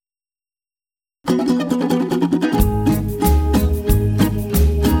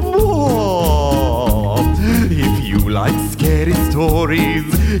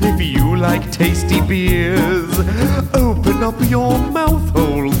like tasty beers. Open up your mouth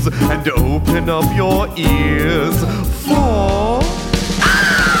holes and open up your ears for...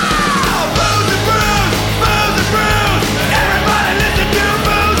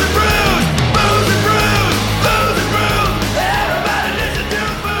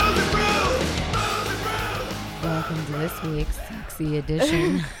 This week's sexy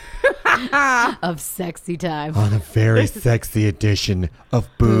edition of Sexy Time. On a very sexy edition of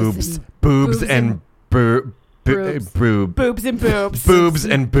boobs and boobs. Boobs and boobs. Boobs and boobs. Boobs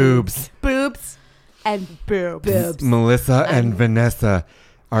and boobs. Boobs. Melissa and Vanessa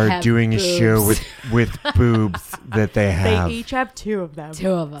are have doing a show with boobs that they have. They each have two of them.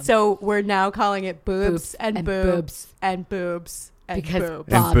 Two of them. So we're now calling it boobs Boobs and and boobs boobs. and boobs and Because boobs.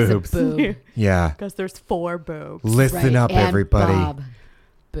 Bob's And boobs. a boob. Yeah. Because there's 4 boobs. Listen Right. up, And everybody. Bob.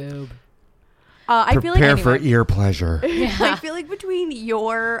 Boob. I feel like Prepare anyway, for ear pleasure. I feel like between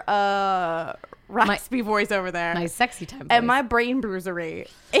your raspy voice over there My Sexy Time. and voice. my brain bruisery,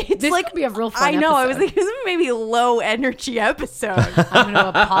 it's This like could be a real fun I know. I was episode. like, this is maybe a low energy episode. I'm going to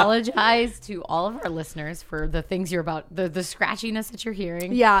apologize to all of our listeners for the things you're about, the scratchiness that you're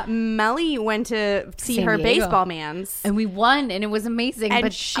hearing. Yeah, Melly went to see San her Diego. baseball mans. And we won, and it was amazing. And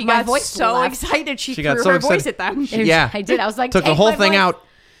but she my got voice so left. excited she She got threw so her voice excited. at them. And Yeah. I did. I was like, Took the "Take whole my thing voice. out.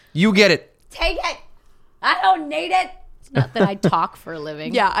 You get it. Take it. I don't need it. It's not that I talk for a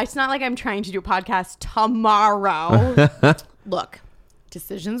living. Yeah, it's not like I'm trying to do a podcast tomorrow. Look,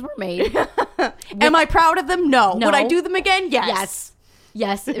 decisions were made. Am I proud of them? No. No. Would I do them again? Yes. Yes.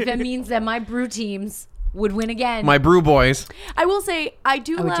 Yes. If it means that my brew teams would win again. My brew boys. I will say I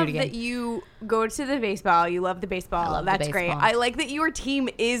do I would do love it again. that you go to the baseball. You love the baseball. I love the That's great. baseball. I like that your team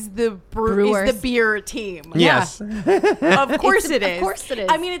is the Brewers. is the beer team. Yes. Of course it is. Of course it is.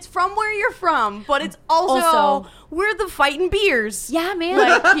 I mean, it's from where you're from, but it's also, Also- we're the fighting beers. Yeah, man.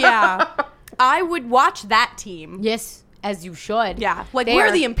 Like, yeah. I would watch that team. Yes, as you should. Yeah. Like, They we're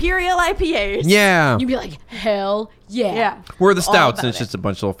are- the Imperial IPAs. Yeah. You'd be like, hell yeah. Yeah. We're the All stouts, about and it's it. just a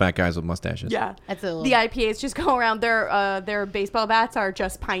bunch of little fat guys with mustaches. Yeah. That's a little. The IPAs just go around. Their baseball bats are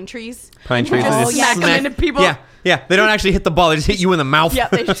just pine trees. Pine trees. Just they just smack them into people. Yeah. Yeah. They don't actually hit the ball. They just hit you in the mouth. Yeah,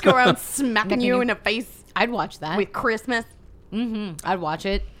 they just go around smacking Making you you- in the face I'd watch that. with Christmas. I'd watch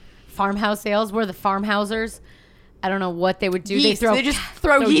it. Farmhouse sales. We're the farmhousers. I don't know what they would do. Yeast. They They just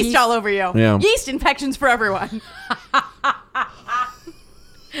throw yeast all over you. Yeah. Yeast infections for everyone.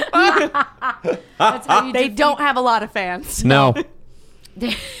 That's how you They defeat- don't have a lot of fans. No.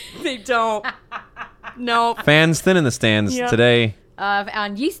 They don't. No. Fans thin in the stands Yeah. today.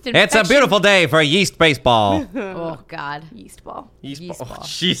 on yeast infection. It's a beautiful day for yeast baseball. Oh, God. Yeast ball. Yeast ball. Oh,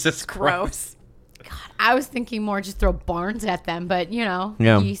 Jesus Christ. Gross. I was thinking more just throw Barnes at them, but, you know,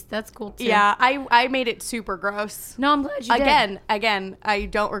 Yeah. yeast, that's cool, too. Yeah, I made it super gross. No, I'm glad you did. Again, I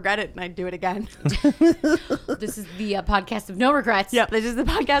don't regret it, and I'd do it again. This is the podcast of no regrets. Yep, this is the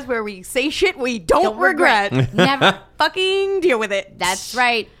podcast where we say shit we don't regret. Never. Fucking deal with it. That's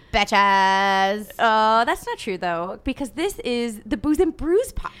right, betches. That's not true though, because this is the Booze and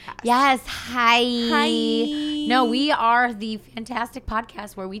Brews podcast. Yes, hi. Hi. No, we are the fantastic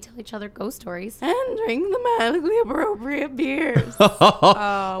podcast where we tell each other ghost stories. And drink the medically appropriate beers.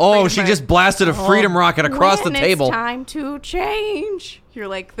 Oh, wait a she minute. just blasted a freedom rocket across When the table. It's time to change. You're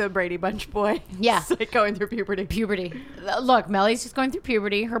like the Brady Bunch boy. Yeah. It's like going through puberty. Puberty. Look, Mellie's just going through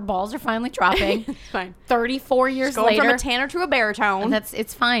puberty. Her balls are finally dropping. It's fine. 34 years Going later. from a tanner to a baritone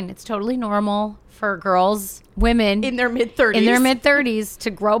It's fine. It's totally normal for girls, women in their mid 30s. in their mid 30s to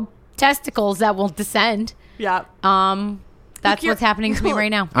grow testicles that will descend. Yeah. That's Your- what's happening to me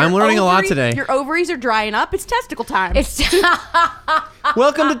right now. I'm learning a lot today. Your ovaries are drying up. It's testicle time. It's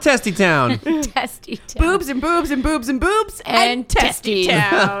Welcome to Testy Town. testy town. boobs and boobs and boobs and boobs And testy testes.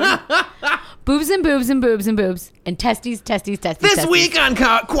 town. Boobs and boobs and boobs and boobs and testes, testes, testes. This testes. week on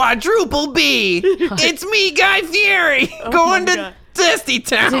Quadruple B, it's me, Guy Fieri, going my to God. Testy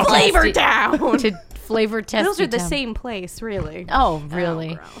Town. Flavor town. to flavor testy. Those are the town. same place, really. Oh,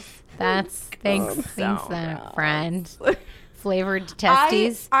 really? gross. That's thanks, so then, gross. friend. Flavored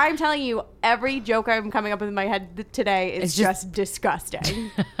testes. I'm telling you, every joke I'm coming up with in my head today is It's just disgusting.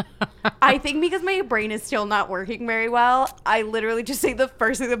 I think because my brain is still not working very well, I literally just say the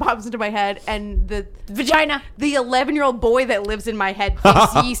first thing that pops into my head, and the Vagina. 11-year-old boy that lives in my head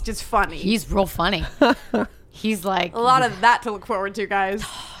thinks yeast is funny. He's real funny. He's like a lot of that to look forward to, guys.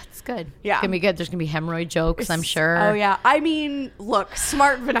 It's good. Yeah. It's gonna be good. There's gonna be hemorrhoid jokes, I'm sure. Oh yeah. I mean, look,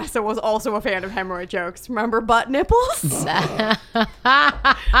 smart Vanessa was also a fan of hemorrhoid jokes. Remember butt nipples?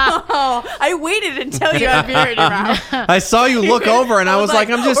 Oh, I waited until you had beer in your mouth. I saw you look over, and I was like,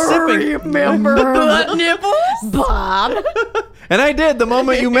 I'm just sipping. Remember butt nipples? Bob. And I did the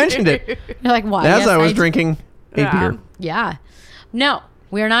moment you mentioned it. You're like, why? As Yes, I was do. drinking a Yeah. beer. Yeah. No,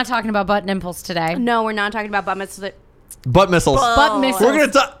 we are not talking about butt nipples today. No, we're not talking about butt missiles. Butt missiles. Butt missiles. We're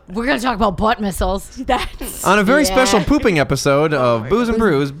We're gonna talk about butt missiles. That's on a very Yeah. special pooping episode of Booze and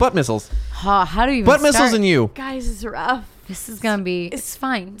Brews, butt missiles. How do you even Butt missiles start? and you. guys, it's rough. This is gonna be. It's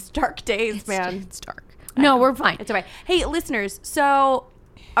fine. Dark days, man. It's dark. No, we're fine. It's okay. Hey, listeners. So,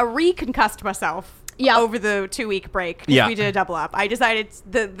 I reconcussed myself. Yeah. Over the 2-week break. 'Cause Yeah. We did a double up. I decided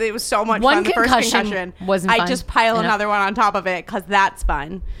that it was so much One fun. The first concussion concussion wasn't I fun just pile enough. another one on top of it because that's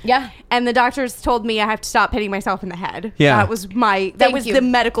fun. Yeah. And the doctors told me I have to stop hitting myself in the head. Yeah. That was that Thank was you. the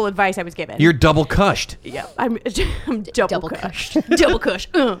medical advice I was given. You're double cushed. yeah. I'm double cush. cush. Double cush.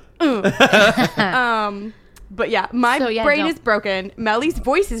 But yeah, my So, yeah, brain don't- is broken. Melly's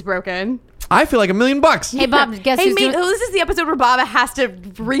voice is broken. I feel like $1 million. Hey, Bob, guess Hey, who's mate, doing? this is the episode where Bob has to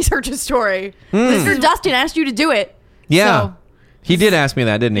research a story. Listener Dustin asked you to do it. Yeah. So- He did ask me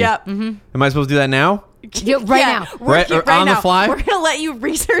that, didn't he? Yep. Am I supposed to do that now? Yeah, right now. Right- on the fly? We're gonna let you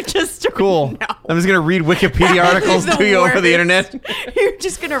research a story. Cool. now. I'm just going to read Wikipedia articles The to you over the worst. internet. You're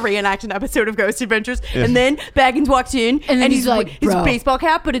just gonna reenact an episode of Ghost Adventures, and then Baggins walks in, And then he's like, his "Bro." baseball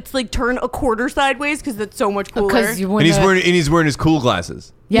cap, but it's like turned a quarter sideways because that's so much cooler. Because you And he's wearing his cool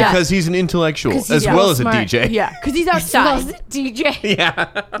glasses. Yeah. Because he's an intellectual 'Cause as he's well so as a smart. DJ. yeah, because he's outside. outside. DJ. Yeah.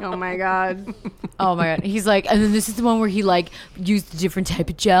 Oh my god. Oh my god. He's like, and then this is the one where he like used a different type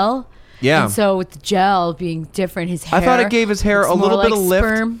of gel. Yeah. And so with the gel being different, his hair. I thought it gave his hair looks a little more bit of like lift,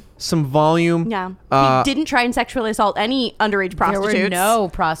 sperm. some volume. Yeah, Uh, he didn't try and sexually assault any underage prostitutes. There were no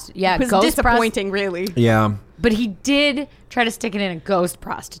prostitutes. Yeah, It was ghost disappointing, really. Yeah. but he did try to stick it in a ghost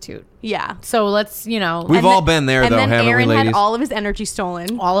prostitute. Yeah. So let's, We've And all then- been there, and though, then haven't Aaron we, had ladies? all of his energy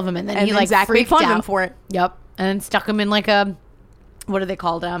stolen. all of them, and then And he then like Zach made freaked fun of out him for it. Yep, and then stuck him in like a what are they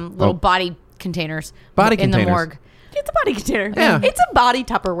called? Little Oh. body containers. Body in containers. the morgue. It's a body container. Yeah. It's a body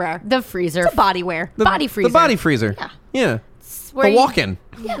Tupperware. The freezer. It's a body wear. body freezer. The body freezer. Yeah. Yeah. Where The you- walk-in.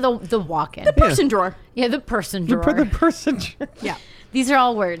 Yeah, the walk-in. Person drawer. Yeah, the person The drawer. person. Yeah. These are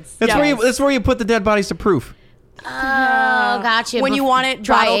all words. That's Yeah. where you put the dead bodies to proof. Oh, gotcha. When you want it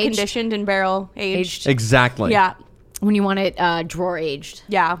dry bottle aged. conditioned and barrel aged. Exactly. Yeah. When you want it drawer aged.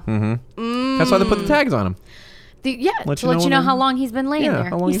 Yeah. That's why they put the tags on them. Yeah, Let to you let know you know when how they- long he's been laying Yeah, there.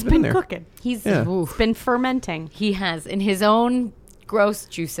 how long He's he's been been there. cooking. He's Yeah. It's been fermenting. he has in his own gross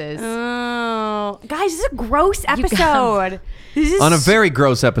juices. Oh, guys, this is a gross episode. This is On a very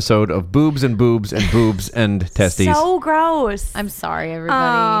gross episode of Boobs and Boobs and Boobs and Testes. so gross. I'm sorry,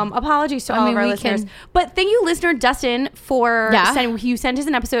 everybody. Apologies to I all mean, of our we listeners, can- but thank you, listener Dustin, for Yeah. you sent us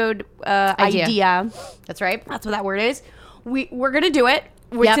an episode Idea. idea. That's right. That's what that word is. We're gonna do it.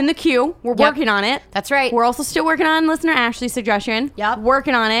 It's Yep. in the queue. We're Yep. working on it. That's right. We're also still working on listener Ashley's suggestion. Yep.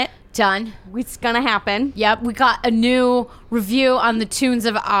 Working on it. Done. It's gonna happen. Yep, we got a new review on the Tunes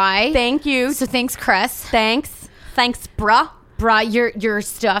of I. Thank you. So thanks, Chris. Thanks, bruh. Bruh, your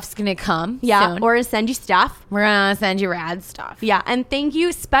stuff's gonna come. Yeah, soon. or send you stuff. we're gonna send you rad stuff. Yeah, and thank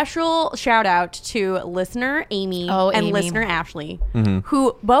you. Special shout out to listener Amy and Amy. listener Ashley,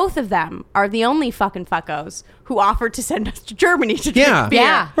 who both of them are the only fucking fuckos who offered to send us to Germany to drink Yeah. beer.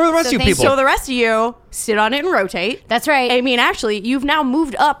 Yeah. Where are the rest So of you thanks- people? So the rest of you sit on it and rotate. That's right. Amy and Ashley, you've now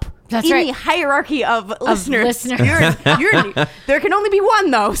moved up. That's in right. the hierarchy of listeners. listeners. There can only be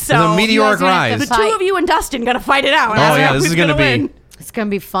one though. So The meteoric gonna have rise. the two of you and Dustin gotta fight it out. Oh, yeah, this Who's is gonna be- win. It's gonna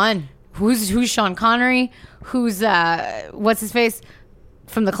be fun. Who's Sean Connery? Who's what's his face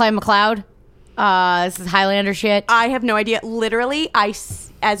from the Clay McLeod? This is Highlander shit. I have no idea. Literally,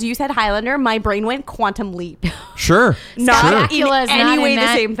 as you said, Highlander, my brain went quantum leap. Sure. Not Sure. in Dracula is any not in way the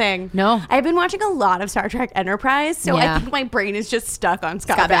that. same thing. No. I've been watching a lot of Star Trek Enterprise, so Yeah. I think my brain is just stuck on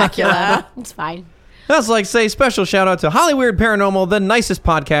Scott, Scott Bakula. Bakula. It's fine. That's like say special shout out to Hollyweird Paranormal, the nicest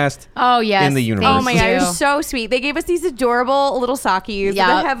podcast. Oh yes. In the universe. Oh my god, Thank you're you. so sweet. They gave us these adorable little sakis Yeah.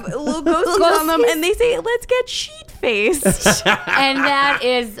 that have little ghosts on them, and they say, "Let's get sheet faced." And that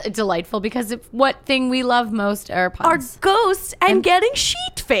is delightful because what thing we love most are Our puns. ghosts and getting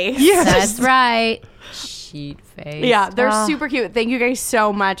sheet faced. That's right. Sheet face. Yeah, they're Ah. super cute. Thank you guys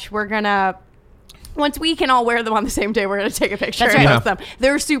so much. We're gonna. Once we can all wear them on the same day, we're gonna take a picture That's and right. post them.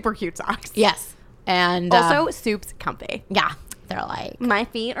 They're super cute socks. Yes. And Also, Soup's comfy. yeah, they're like, My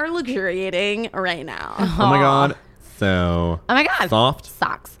feet are luxuriating right now. Oh my god. So oh my god, soft.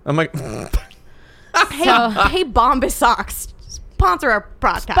 socks. I'm like Hey, hey, Bombas socks. Sponsor our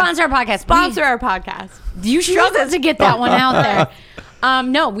podcast. Sponsor our podcast. Sponsor our podcast. You struggled to get that one out there.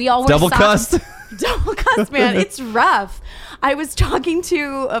 No, we all wear double socks. cussed. Double cuss, man. It's rough. I was talking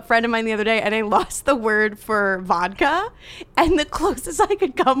to a friend of mine the other day, and I lost the word for vodka, and the closest I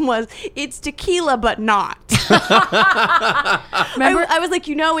could come was it's tequila, but not. Remember, I was like,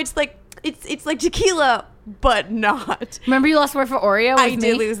 it's like tequila, but not. remember you lost the word for Oreo? I with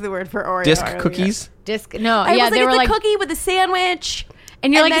did me? lose the word for Oreo. Disc earlier. cookies. Disc. No, I yeah, was like, they were it's like, a cookie with a sandwich.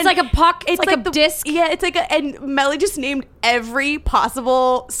 and you're like, then it's like a puck. It's like a the disc. Yeah, it's like a. And Melly just named every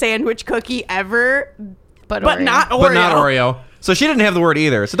possible sandwich cookie ever, but but Oreo. not Oreo. But not Oreo. So she didn't have the word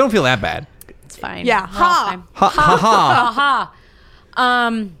either. So don't feel that bad. It's fine. Yeah, We're all ha. fine. Ha ha ha.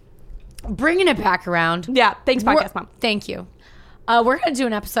 Aha. Bringing it back around. Yeah, thanks, We're- podcast mom. Thank you. We're gonna do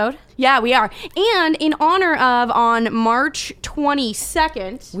an episode, Yeah, we are. And in honor of on March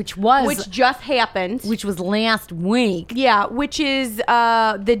 22nd, which just happened. was last week. Yeah, which is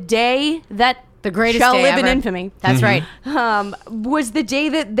the day that The greatest shall day live in ever. infamy. That's right. Was the day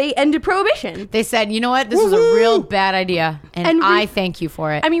that they ended prohibition. They said, you know what? This was a real bad idea, and And I thank you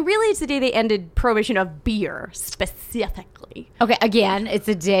for it. I mean, really, it's the day they ended prohibition of beer specifically. Okay, again, it's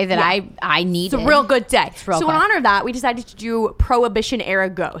a day that I needed. It's a real good day. real So good. in honor of that, we decided to do Prohibition era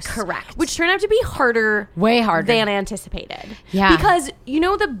ghosts. Correct. Which turned out to be harder. Way harder. than anticipated. Yeah. Because you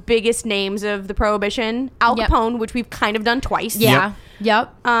know the biggest names of the Prohibition? Al Yep. Capone, which we've kind of done twice. Yeah.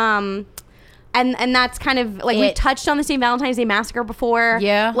 Yep. And that's kind of like we touched on the St. Valentine's Day Massacre before.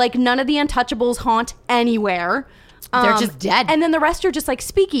 Yeah. Like none of the Untouchables haunt anywhere. They're just dead. And then the rest are just like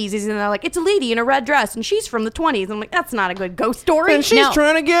speakeasies, and they're like, it's a lady in a red dress, and she's from the 20s. I'm like, that's not a good ghost story. And she's No.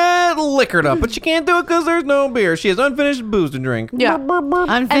 trying to get liquored up, but she can't do it because there's no beer. She has unfinished booze to drink. Yeah.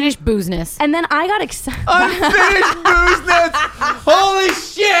 Unfinished boozeness. And then I got excited. Unfinished boozeness. Holy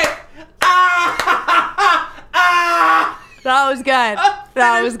shit. That was good.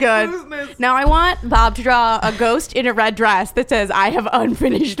 That was good. Boozeness. Now I want Bob to draw a ghost in a red dress that says, I have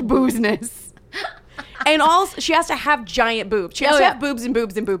unfinished boozeness. And also, she has to have giant boobs. She has to have boobs and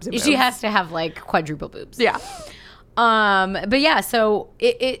boobs and boobs and boobs. She has to have like quadruple boobs. Yeah. But yeah, so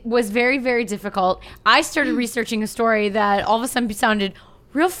it was very, very difficult. I started researching a story that all of a sudden sounded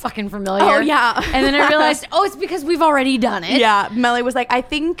real fucking familiar. Oh, yeah. And then I realized, it's because we've already done it. Yeah. Melly was like, I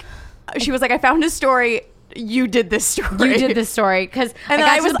found a story. You did this story. You did this story. Because And then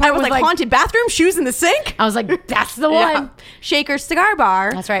I was like, haunted bathroom, shoes in the sink. I was like, that's the Yeah. one. Shaker's Cigar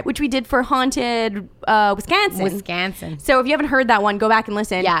Bar. That's right. Which we did for Haunted Wisconsin. So So if you haven't heard that one, go back and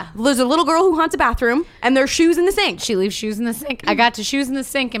listen. Yeah. There's a little girl who haunts a bathroom, and there's shoes in the sink. she leaves shoes in the sink. I got to shoes in the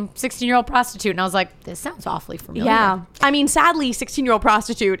sink and 16-year-old prostitute. And I was like, this sounds awfully familiar. Yeah. I mean, sadly, 16-year-old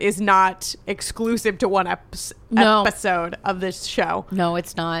prostitute is not exclusive to one No. episode of this show. No,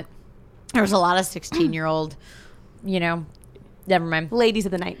 it's not. There's a lot of 16-year-old, never mind. Ladies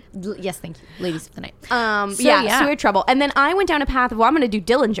of the night. Yes, thank you. Ladies of the night. So we had trouble. And then I went down a path of, I'm going to do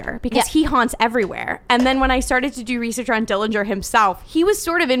Dillinger because he haunts everywhere. And then when I started to do research on Dillinger himself, he was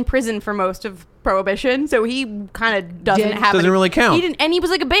sort of in prison for most of Prohibition. So he kind of doesn't really count. He didn't, and he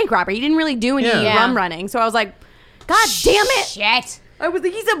was like a bank robber. He didn't really do any Yeah. rum running. So I was like, God damn it. Shit. I was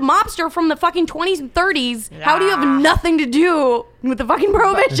like, he's a mobster from the fucking 20s and 30s. How do you have nothing to do with the fucking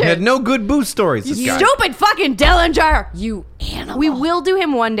Prohibition? Had no good booze stories. This guy. Stupid fucking Dillinger. You animal. We will do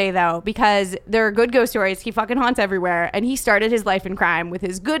him one day though, because there are good ghost stories. He fucking haunts everywhere, and he started his life in crime with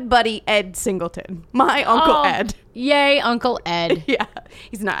his good buddy Ed Singleton, my Uncle Ed. Yay, Uncle Ed. Yeah,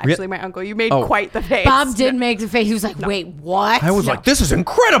 he's not actually my uncle. You made Oh. quite the face. Bob did make the face. He was like, wait, what? I was like, this is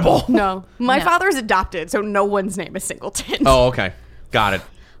incredible. No, my No. father is adopted, so no one's name is Singleton. Oh, okay. Got it.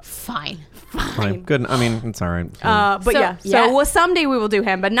 Fine. Fine. Good. I mean, it's all right. But So- so someday we will do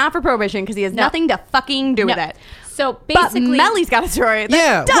him, but not for Prohibition because he has nothing to fucking do with No. it. So But basically, Melly's got a story that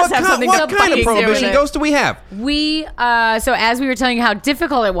yeah. does have something what to kind fucking of do with prohibition it. ghost do we have? we, so as we were telling you how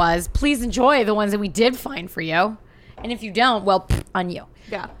difficult it was, please enjoy the ones that we did find for you. And if you don't, well, on you.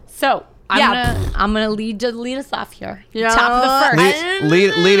 Yeah. So Yeah. I'm gonna lead us off here. Yeah. Top of the first.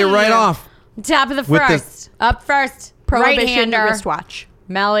 Lead it right off. Top of the With the- first. Up first. Prohibition Right-hander. wristwatch.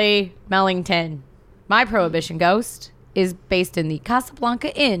 Melly Mellington. My Prohibition ghost is based in the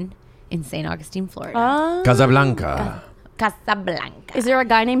Casablanca Inn in St. Augustine, Florida. Casablanca. Casablanca. Is there a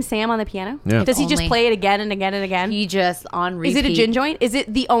guy named Sam on the piano? Yeah. Does he just Only. play it again and again and again? He just on repeat. Is it a gin joint? Is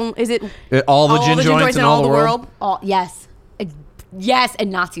it the only? Is it All the gin joints in all the world. Oh, yes. Yes, and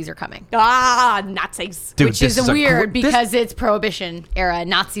Nazis are coming. Ah, Nazis. Dude, Which this is a weird this- because it's Prohibition era.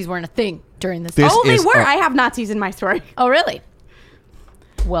 Nazis weren't a thing during this. This Oh, they is were. a- I have Nazis in my story. Oh, really?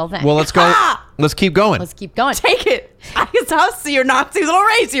 Well, then. Well, let's go. Ah! Let's keep going. let's keep going. Take it. I'll see your Nazis. I'll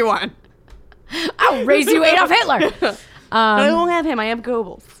raise you one. I'll raise you Adolf Hitler. I don't have him. I have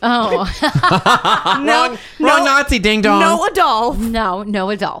Goebbels. Oh, No, Wrong Nazi ding dong. No Adolf.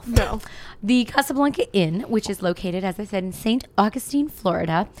 no Adolf. No. The Casablanca Inn, which is located, as I said, in St. Augustine,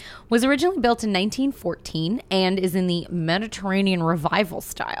 Florida, was originally built in 1914 and is in the Mediterranean Revival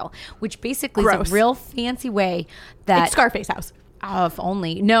style, which basically Gross. is a real fancy way that... It's Scarface House. Oh, if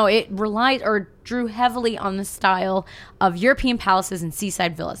only. No, it relied or drew heavily on the style of European palaces and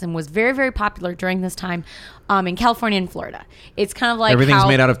seaside villas and was very, very popular during this time in California and Florida. It's kind of like Everything's how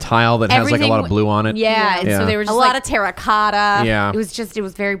made out of tile that has like a lot of blue on it. Yeah, and Yeah. so they were just A lot of terracotta. Yeah. it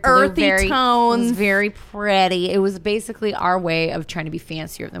was very blue, Earthy very, tones. It was very pretty. It was basically our way of trying to be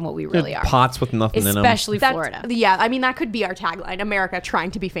fancier than what we really are. Pots with nothing in them. Especially That's- Florida. Yeah, I mean, that could be our tagline. America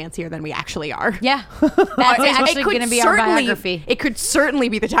trying to be fancier than we actually are. Yeah. That's actually going to be our biography. It could certainly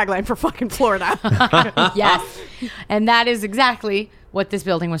be the tagline for fucking Florida. Yes. And that is exactly what this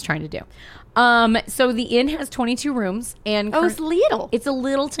building was trying to do. So the inn has 22 rooms, and Oh, it's little. It's a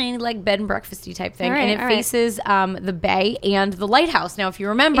little tiny, like bed and breakfasty type thing, All right, and it all right. faces the bay and the lighthouse. Now, if you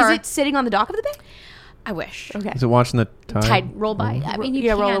remember, Is it sitting on the dock of the bay? I wish Okay. Is it watching the tide? tide roll by. I mean, you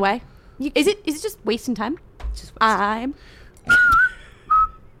yeah, can. roll away. Is it just wasting time? Just I'm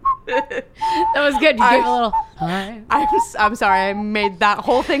that was good. You gave a little. Hi. I'm sorry. I made that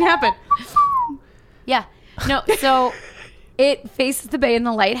whole thing happen. Yeah. No. So. It faces the bay and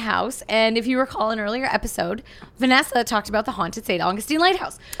the lighthouse, and if you recall an earlier episode, Vanessa talked about the haunted St. Augustine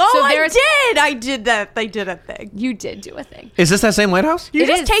Lighthouse. Oh, so I did that. They did a thing. You did do a thing. Is this that same lighthouse? You're It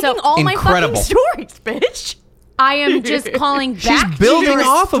just is, taking so- all my Incredible. fucking stories, bitch. I am just calling back She's building to your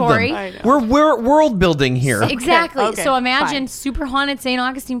off story. of I them. know. We're world building here. Exactly. Okay, So imagine fine. super haunted St.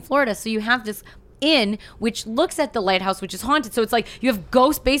 Augustine, Florida. So you have this inn which looks at the lighthouse, which is haunted. So it's like you have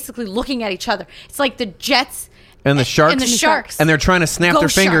ghosts basically looking at each other. It's like the jets And the sharks. and the sharks. And they're trying to snap their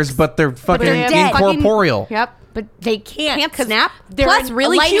Ghost fingers, sharks. but they're fucking they're dead. incorporeal. Yep. but they can't Can't 'cause snap. they're Plus, in a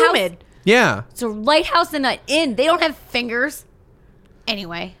really lighthouse. humid. Yeah. So lighthouse and an inn, they don't have fingers.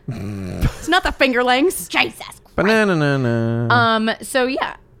 Anyway, It's not the fingerlings. Jesus Christ. Banana. So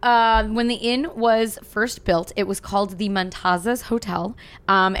yeah, when the inn was first built, it was called the Montazas Hotel,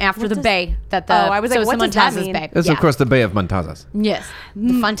 after the does- bay that the. Oh, I was like, so it's what the does that Montazas mean? Bay. It's Yeah. of course the Bay of Montazas. Yes,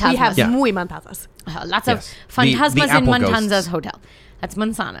 the Fantasmas. We have Yeah. muy montazas. Lots Yes. of The Fantasmas in apple Montanzas ghosts. Hotel. That's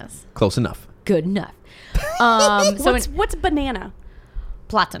Manzanas. Close enough. Good enough. So What's banana?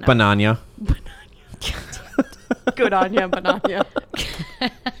 Platinum. Banana. Good on you, banana.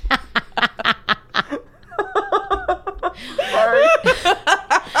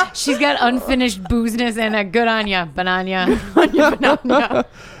 She's got unfinished boozeness and a good on ya, banana.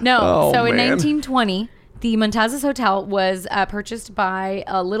 No. Oh, So in man. 1920, the Montazas Hotel was purchased by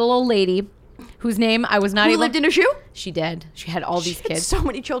a little old lady whose name I was not Who able. lived in a shoe? She did. She had all these She had kids. so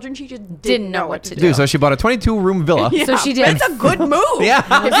many children, she just Didn't know what to do. Dude, so she bought a 22-room villa. So she did. That's a good move. Yeah.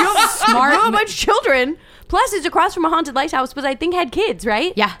 If you have Smart. a bunch of children. Plus, it's across from a haunted lighthouse, but I think had kids,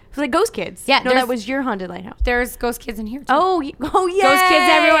 right? Yeah. It was like ghost kids. Yeah, No, there's- that was your haunted lighthouse. There's ghost kids in here too. Oh, yeah. Ghost kids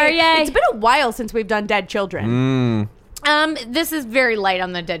everywhere, yay. It's been a while since we've done dead children. This is very light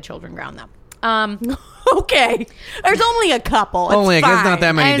on the dead children ground though. Okay. There's only a couple. It's Only, I guess, not fine.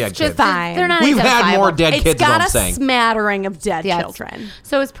 that many And dead it's just kids. fine. they're not We've had identifiable. more dead It's kids, is all got I'm a saying. smattering of dead Yes. children.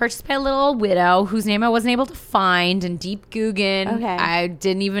 So it was purchased by a little old widow whose name I wasn't able to find in deep Guggen. Okay. I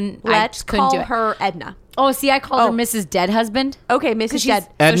didn't even. I Let's just couldn't call do it. her Edna. Oh, see, I called Oh. her Mrs. Dead Husband. Okay, Mrs. She's- Dead.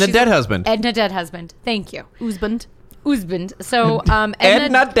 Edna she's Dead a- Husband. Edna Dead Husband. Thank you. Husband. Husband. So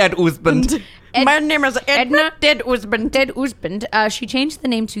Edna Dead Husband. My name is Edna, Edna Dead Husband. Dead Husband. She changed the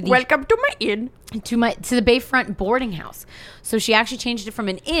name to the Welcome to my inn. to the Bayfront boarding house. So she actually changed it from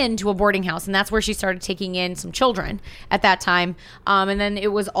an inn to a boarding house, and that's where she started taking in some children at that time. And then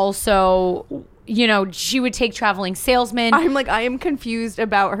it was also, she would take traveling salesmen. I am confused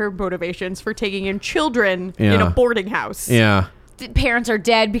about her motivations for taking in children in Yeah. a boarding house. Yeah. Parents are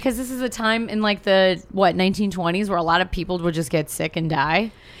dead because this is a time in like the 1920s where a lot of people would just get sick and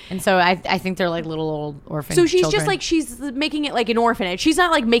die, and so I think they're like little old orphan. So she's children. just like, she's making it like an orphanage. She's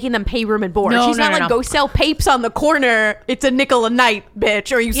not like making them pay room and board. No, She's no, not no, like, no. go sell papes on the corner. It's a nickel a night,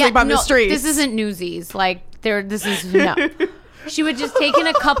 bitch, or you sleep on the streets. This isn't Newsies. Like this is no. She would just take in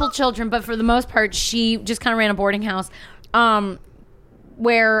a couple children, but for the most part, she just kind of ran a boarding house.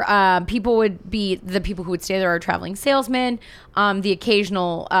 Where people would be, the people who would stay there are traveling salesmen, the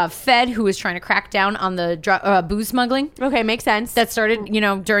occasional Fed who was trying to crack down on the booze smuggling Okay, makes sense. that started,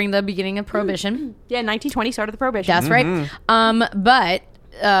 during the beginning of Prohibition. Yeah, 1920 started the prohibition. That's right. But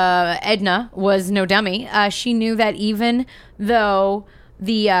Edna was no dummy. She knew that even though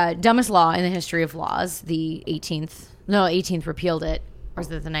the dumbest law in the history of laws, the 18th repealed it. Or is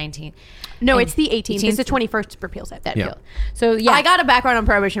it the 19th? No, And it's the 18th. It's the 21st repeals it. That Yeah. repealed. So yeah, I got a background on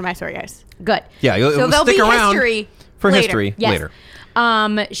prohibition in my story, guys. good. Yeah, So there'll stick be around history for later. history Yes. later.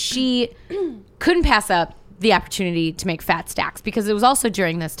 She couldn't pass up the opportunity to make fat stacks because it was also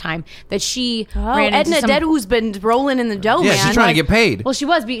during this time that she ran into Edna some... Deadwo's been rolling in the dough, Yeah, man. she's trying to get paid. Well,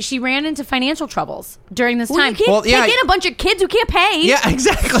 she ran into financial troubles during this Well, time. you can't Well, yeah, take in a bunch of kids who can't pay. Yeah,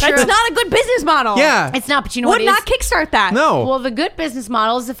 exactly. That's not a good business model. Yeah. It's not, but you know Would what not is? kickstart that. No. Well, the good business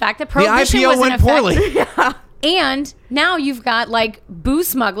model is the fact that The prohibition was IPO in went effect. poorly. And now you've got like booze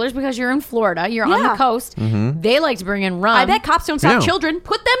smugglers because you're in Florida, you're on the Yeah. coast. Mm-hmm. They like to bring in rum. I bet cops don't stop Yeah. children.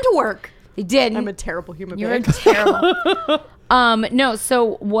 Put them to work. they did. I'm a terrible human You're being. terrible. No,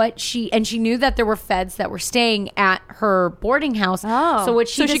 so what she knew that there were feds that were staying at her boarding house. Oh. So what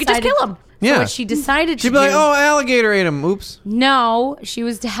she So she could just decided- kill 'em. So Yeah. what she decided She'd to be like, do, oh, alligator ate him. Oops. no, she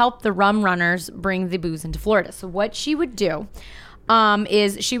was to help the rum runners bring the booze into Florida. So what she would do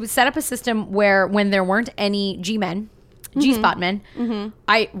is she would set up a system where when there weren't any G-men, G-spot men,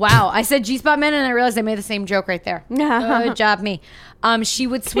 I said G-spot men and I realized I made the same joke right there. Good job, me. She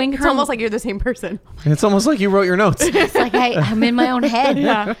would swing It's her. almost like you're the same person. It's almost like you wrote your notes. It's like I'm in my own head.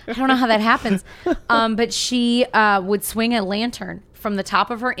 I don't know how that happens. But she would swing a lantern from the top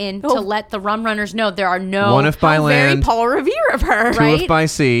of her inn to let the rum runners know there are no One if by Very land, Paul Revere of her. two right? if by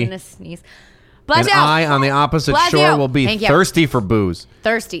sea, I'm gonna sneeze. and Blasio. I on the opposite Blasio. shore will be Thank you. thirsty for booze.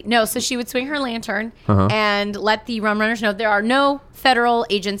 Thirsty. No, so she would swing her lantern Uh-huh. and let the rum runners know there are no federal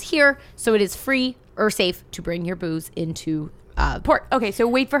agents here, so it is free or safe to bring your booze into port. Okay, so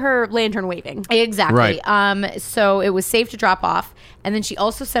wait for her lantern waving. Exactly. Right. So it was safe to drop off. And then she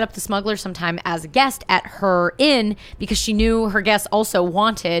also set up the smuggler sometime as a guest at her inn because she knew her guests also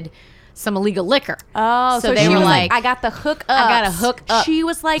wanted some illegal liquor. Oh, so they she were was like, I got the hook up. I got a hook up. She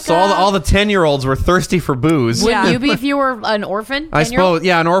was like, So all the 10-year-olds were thirsty for booze. Wouldn't Yeah. you be if you were an orphan? I 10-year-old? suppose,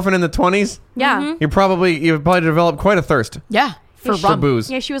 yeah, an orphan in the 20s. yeah. You've probably developed quite a thirst Yeah. For for rum. booze.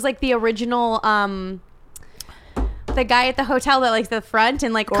 Yeah, she was like the original, the guy at the hotel that likes the front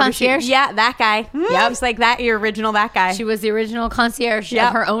and like orders you- Concierge? Yeah, that guy. Yep. He's like that, your original that guy. She was the original concierge Yep.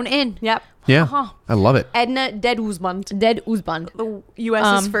 of her own inn. Yep. Yeah, Uh-huh. I love it. Edna Deadwoosbund, Dead Oozbund. the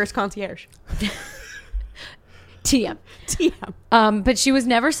U.S.'s first concierge. TM. TM. But she was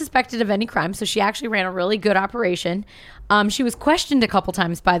never suspected of any crime, so she actually ran a really good operation. She was questioned a couple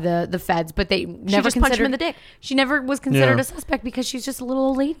times by the feds, but they never just punched considered him in the dick. She never was considered Yeah. a suspect because she's just a little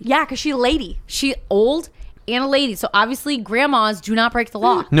old lady. Yeah, because she's a lady. She old and a lady, so obviously grandmas do not break the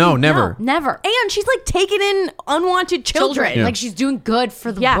law. No, never. Never. And she's like taking in unwanted children. Yeah. Like she's doing good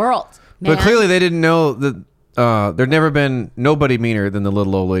for the Yeah. world. But man. clearly they didn't know that there'd never been nobody meaner than the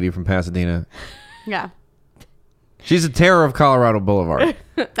little old lady from Pasadena. Yeah. She's a terror of Colorado Boulevard.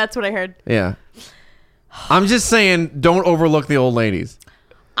 That's what I heard. Yeah. I'm just saying, don't overlook the old ladies.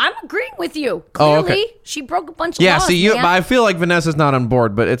 I'm agreeing with you. Oh, Clearly, okay. she broke a bunch of Yeah, laws. see, you. man. But I feel like Vanessa's not on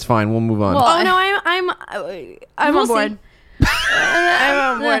board, but it's fine. We'll move on. Well, Oh no, I'm We'll on board.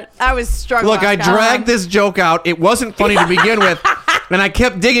 I'm on board. I was struggling. Look, I dragged this joke out. It wasn't funny to begin with, and I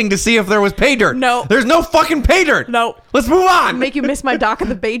kept digging to see if there was pay dirt. No. There's no fucking pay dirt. No. Let's move on. Make you miss my Dock of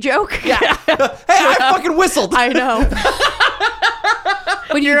the Bay joke. Yeah, Hey, I fucking whistled. I know.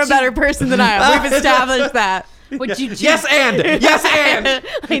 But You're a better person than I am. We've established that. Would you do? Yes, and. Yes, and.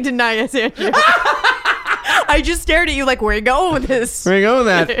 I deny it, Andrew. I just stared at you like, where are you going with this? Where you go with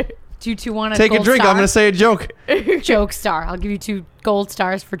that? Do you two want to Take a drink. I'm going to say a joke. joke star? I'll give you 2 gold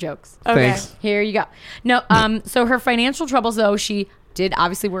stars for jokes. Okay. Thanks. Here you go. No, so her financial troubles, though, she did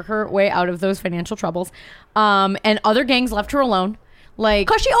obviously work her way out of those financial troubles. And other gangs left her alone. Like,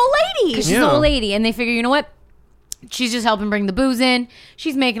 Cause she old lady. she's Yeah. an old lady, and they figure, you know what? She's just helping bring the booze in.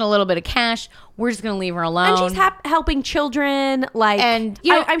 She's making a little bit of cash. We're just gonna leave her alone. And she's helping children. Like, And,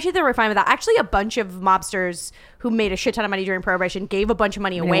 you know- I'm sure they were fine with that. Actually, a bunch of mobsters who made a shit ton of money during Prohibition gave a bunch of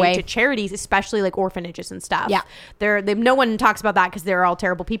money away to charities, especially like orphanages and stuff. Yeah. No one talks about that because they're all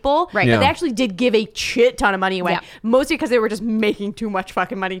terrible people. Right. Yeah. But they actually did give a shit ton of money away, Yeah. mostly because they were just making too much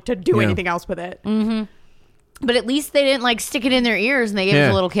fucking money to do Yeah. anything else with it. but at least they didn't like stick it in their ears and they gave it Yeah.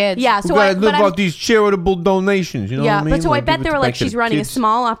 to little kids. Yeah. So I, but I'm- these charitable donations. You know yeah, what I mean? but so I Like, bet give they it were like, back to she's the running a kids.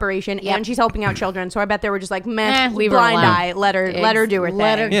 small operation Yep. and she's helping out children. So I bet they were just like, meh, leave her blind alone. eye, let her do her thing.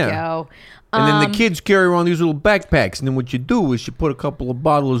 Let her Yeah. go. And then the kids carry around these little backpacks. And then what you do is you put a couple of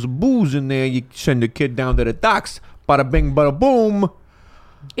bottles of booze in there. You send the kid down to the docks. Bada bing, bada boom.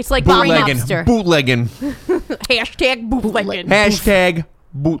 It's like Bootlegging. Mobster. Bootlegging. hashtag bootlegging. Hashtag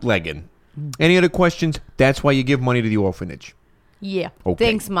bootlegging. Any other questions? That's why you give money to the orphanage. Yeah. Okay.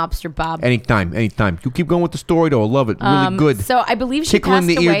 Thanks, Mobster Bob. Anytime. You keep going with the story, though. I love it. Really good. So I believe she Tickling passed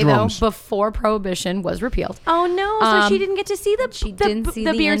the away eardrums. though before Prohibition was repealed. Oh no! So she didn't get to see the didn't see the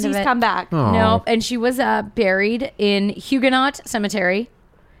end of Beersies it. come back. Oh. No, and she was buried in Huguenot Cemetery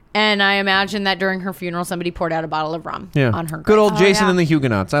And I imagine that during her funeral, somebody poured out a bottle of rum Yeah. on her. Good old Jason yeah. and the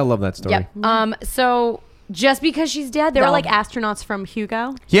Huguenots. I love that story. Yep. So just because she's dead, They were though, like astronauts from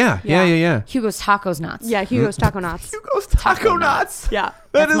Hugo. Yeah. Hugo's Tacos Nuts. Yeah, Hugo's Taco Knots. Hugo's Taco Nuts. Yeah.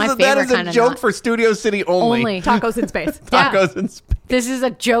 That That's is my that favorite is a kind of joke nut. for Studio City only. Only. Tacos in space. Yeah. Tacos and This is a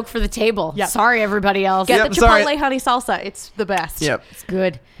joke for the table. Yep. Sorry, everybody else. Get Yep, the sorry. Chipotle honey salsa. It's the best. Yep. It's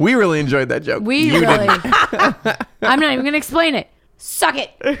good. We really enjoyed that joke. We You really. didn't. I'm not even going to explain it. Suck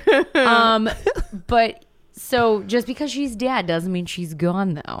it. But so just because she's dead doesn't mean she's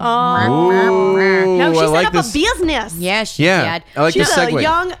gone, though. Ooh, No, she I set like up this. a business. Yeah, she's Yeah, dead. I like She's this a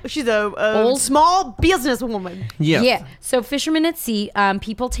segue. she's a Old- small businesswoman. Yeah. Yeah. So fishermen at sea,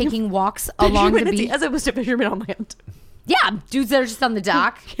 people taking walks along the Fisherman at sea, beach. as opposed to fishermen on land. Yeah, dudes that are just on the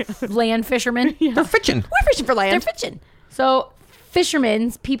dock, land fishermen. They're fishing. We're fishing for land. They're fishing. So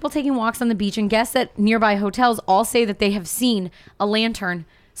fishermen, people taking walks on the beach, and guests at nearby hotels all say that they have seen a lantern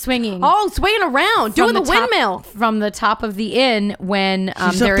swinging. Oh, swaying around, doing the top- windmill. from the top of the inn when She's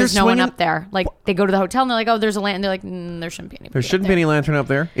up there there is no one swinging? up there. Like they go to the hotel and they're like, "Oh, there's a lantern." They're like, "There shouldn't be any." There shouldn't be any lantern up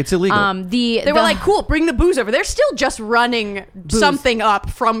there. It's illegal. They were like, cool, bring the booze over. They're still just running something up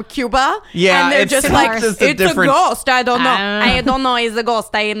from Cuba. Yeah, and they're it's just just like, a it's different- a ghost. I don't know. I I don't know. It's a ghost.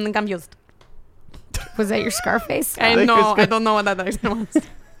 I am confused. Was that your Scarface? I know. I don't know what that next one was.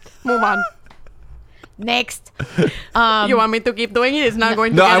 Move on. Next, You want me to keep doing it? It's not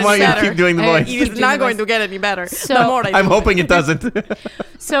going to No, get I any want you to better. keep doing the I- voice. It is not going to get any better. So- the more I I'm do hoping it doesn't.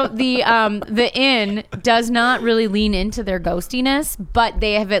 so the inn does not really lean into their ghostiness, but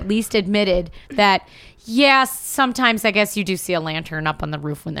they have at least admitted that yes, sometimes I guess you do see a lantern up on the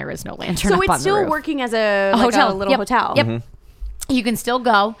roof when there is no lantern. So up on it's the still roof. working as a little Yep. hotel. Yep. You can still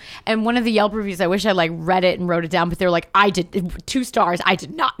go. And one of the Yelp reviews, I wish I like read it and wrote it down, but they're like, 2 stars. I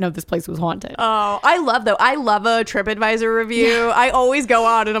did not know this place was haunted. Oh, I love a TripAdvisor review. I always go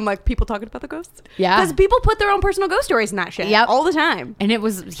on and I'm like, people talking about the ghosts? Yeah. Because people put their own personal ghost stories in that shit. Yep. All the time. And it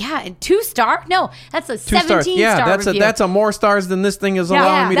was, 2 star? No, that's a 2 stars. 17 Yeah, star that's review. a more stars than this thing is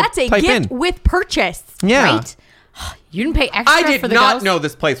allowing me That's to a type gift in. with purchase. Yeah. Right? You didn't pay extra I for did the not ghost? know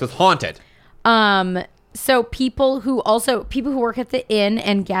this place was haunted. So people who work at the inn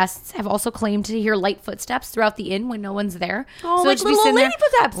and guests have also claimed to hear light footsteps throughout the inn when no one's there. Oh, so like she'd be little old sitting there, lady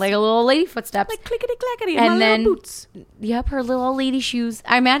footsteps. like a little old lady footsteps. Like clickety clackety And and my then- little boots. Yep, her little old lady shoes.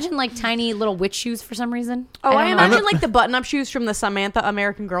 I imagine like tiny little witch shoes for some reason. Oh, I don't know. imagine like the button-up shoes from the Samantha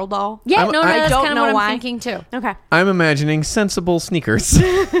American Girl doll. Yeah, I'm- no, I that's don't kind of know what why. I'm thinking too. Okay. I'm imagining sensible sneakers,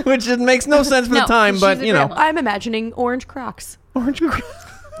 which it makes no sense for No, the time, she's but a you know. grandma. I'm imagining orange Crocs. Orange.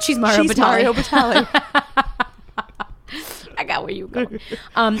 She's Mario She's Batali. Mario Batali. I got where you were going.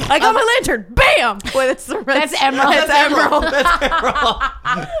 I got my lantern. Bam! Wait, that's Emerald. That's Emerald.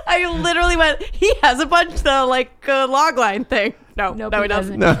 I literally went, he has a bunch of log line thing. No, Nope, no, he he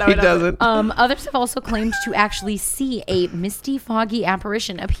doesn't. doesn't. No, he doesn't. Others have also claimed to actually see a misty, foggy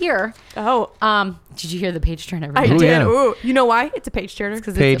apparition appear. Oh, Did you hear the page turner? I Ooh, did. yeah. Ooh, you know why? It's a page turner.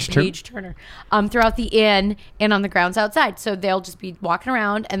 Because Page it's a turn- page turner throughout the inn and on the grounds outside. So they'll just be walking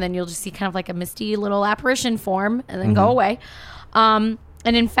around, and then you'll just see kind of like a misty little apparition form, and then go away. And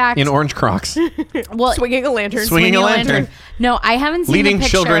in fact, In orange Crocs. well, Swinging a lantern. Swinging a lantern. No, I haven't seen Leading the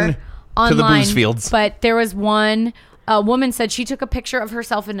picture children to the online, booze fields. But there was one. A woman said she took a picture of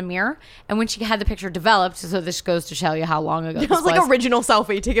herself in a mirror, and when she had the picture developed, so this goes to show you how long ago It this was like original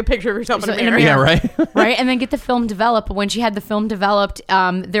selfie. Take a picture of yourself in a So in a mirror. Yeah, right. right? And then get the film developed. But when she had the film developed,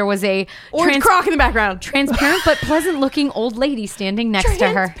 there was a Orange croc in the background. transparent but pleasant-looking old lady standing next to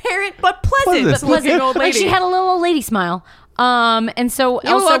her. Transparent but pleasant. Pleasant. Looking old Like lady. she had a little old lady smile. And so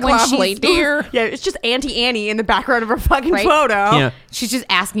also look when lovely, she's dear. Yeah, it's just Auntie Annie in the background of her fucking Right? photo. Yeah. she's just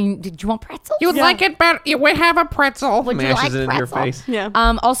asking, "Did you want pretzels?" You would like it better. You would have a pretzel. Would you Mashes like it into your pretzel? face. Yeah.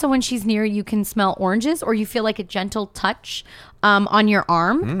 Also, when she's near, you can smell oranges, or you feel like a gentle touch on your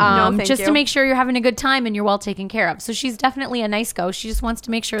arm, No, thank just you. to make sure you're having a good time and you're well taken care of. So she's definitely a nice ghost. She just wants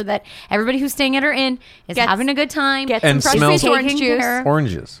to make sure that everybody who's staying at her inn is Gets- having a good time. Get And some smells- fresh orange taken juice. care of.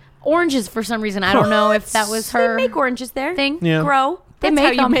 Oranges. Oranges for some reason. I don't know if that was her They make oranges there. thing. Yeah. Grow. They That's make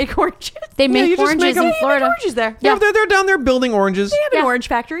how you 'em. make oranges. They you make just oranges make 'em. in Yeah, you make Florida. oranges there. Yeah, Yeah. they're down there building oranges. They have an Yeah. orange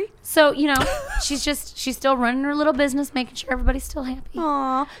factory. So she's still running her little business, making sure everybody's still happy.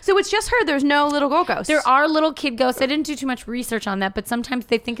 Aw. So it's just her. There's no little ghosts. There are little kid ghosts. I didn't do too much research on that, but sometimes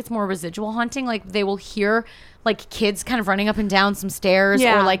they think it's more residual haunting. Like they will hear like kids kind of running up and down some stairs,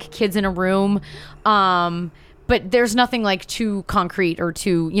 Yeah. or like kids in a room. But there's nothing like too concrete or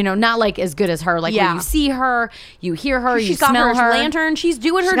too, not like as good as her. Like Yeah. when you see her, you hear her, you She's got smell her her. lantern. She's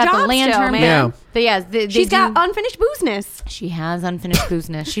doing her She's got job the lantern, still, man. Yeah. But yeah, they She's got do- unfinished boozeness. She has unfinished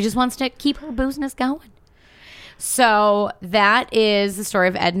boozeness. She just wants to keep her boozeness going. So that is the story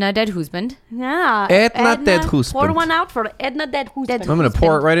of Edna Dead Husband. Yeah. Edna Dead Husband. Pour one out for Edna Dead Husband. I'm going to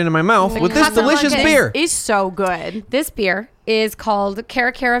pour it right into my mouth with this delicious Casablanca beer. Is so good. This beer is called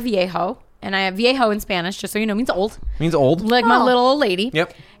Cara Cara Viejo. And I have Viejo in Spanish, just so you know, means old. Means old. Like my little old lady.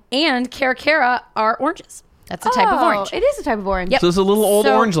 Yep. And Cara Cara are oranges. That's a type of orange. It is a type of orange. Yep. So it's a little old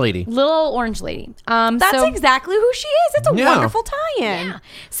So, orange lady. Little orange lady. That's exactly who she is. It's a Yeah. wonderful tie-in. Yeah.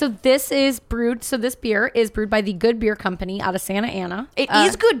 So this is brewed. So this beer is brewed by the Good Beer Company out of Santa Ana. It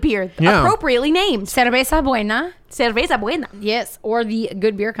is good beer, Yeah. appropriately named. Cerveza Buena. Cerveza buena. Yes, or the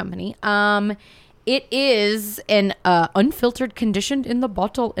Good Beer Company. It is an unfiltered, conditioned in the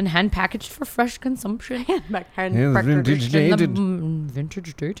bottle, and hand packaged for fresh consumption. Vintage dated.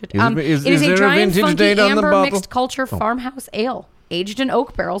 Vintage dated. Is It is there a a dry and vintage funky date on the amber bottle? mixed culture farmhouse ale, aged in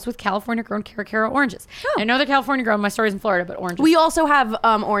oak barrels with California-grown Cara Cara oranges. I know they're California-grown. My story's in Florida, but oranges. We also have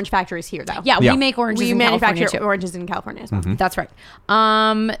orange factories here, though. yeah, Yeah. we make oranges We in manufacture California, too. oranges in California as well. That's right.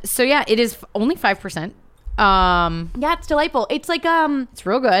 So yeah, it is only 5%. Yeah, it's delightful. It's like It's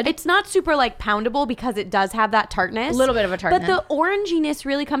real good. it's not super like poundable because it does have that tartness. A little bit of a tartness. But the oranginess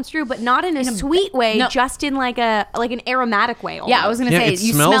really comes through, but not in a sweet way, no. just in like an aromatic way. yeah, I was gonna Yeah, say it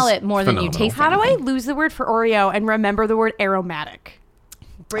you smells smell it more than you phenomenal. taste it. How do I lose the word for Oreo and remember the word aromatic?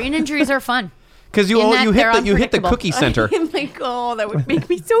 Brain injuries are fun. Because In that they're you hit the unpredictable. cookie center. I'm like, oh, that would make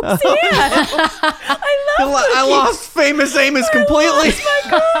me so sad. I love I lost famous Amos completely.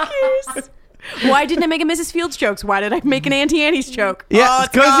 cookies. Why didn't I make a Mrs. Fields jokes? Why did I make an Auntie Annie's joke? Yeah, Oh,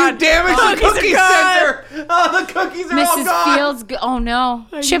 it's because you gone. damaged the Cookies are cookie gone. center. Oh, the cookies are all Mrs. gone. Fields. Oh no.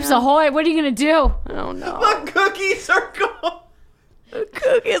 Chips Ahoy. What are you gonna do? Oh no. The cookies are gone.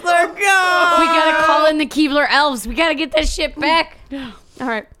 Cookies are gone. We gotta call in the Keebler elves. We gotta get that shit back. All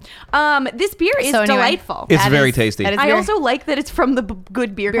right. This beer is So anyway, delightful. It's That very is- tasty. that is I very- also like that it's from the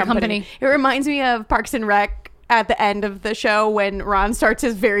Good Beer Company. Company. It reminds me of Parks and Rec at the end of the show when Ron starts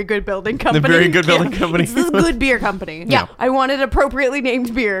his Very Good Building Company. Very Good Building Company. It's the Good Beer Company. Yeah. I wanted appropriately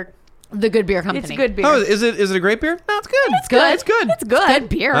named beer. The Good Beer Company. It's good beer. Oh, is it a great beer? No, it's good. It's good. It's good. It's good. Good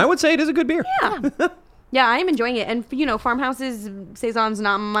beer. I would say it is a good beer. Yeah, I am enjoying it. And, Farmhouse's Saison's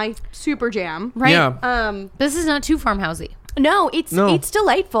not my super jam. Right. Yeah. This is not too farmhousey. No, it's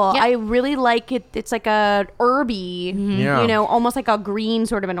delightful. Yeah. I really like it. It's like a herby, Yeah. almost like a green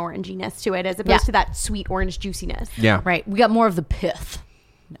sort of an oranginess to it, as opposed Yeah. to that sweet orange juiciness. Yeah. Right. We got more of the pith.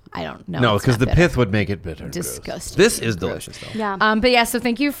 No, I don't know. No, It's because not the bitter. pith would make it bitter. Disgusting. This is delicious, though. Yeah. But yeah, so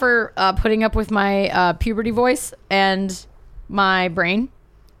thank you for putting up with my puberty voice and my brain,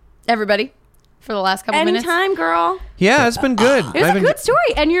 everybody, for the last couple minutes. Anytime, girl. Yeah, it's been good. It was a good story,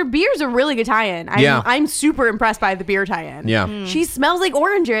 and your beer's a really good tie-in. Yeah. I'm super impressed by the beer tie-in. Yeah. She smells like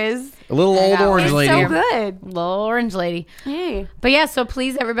oranges. A little old got orange It's lady. so good. Little orange lady. Hey. But yeah, so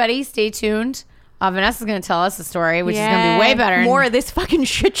please, everybody, stay tuned. Vanessa's going to tell us a story, which is going to be way better. More of this fucking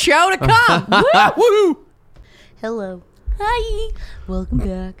shit show to come. Woo! Woo! Hello. Hi. Welcome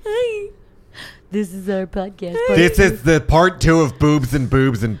back. Hi. This is our podcast. This is the part 2 of Boobs and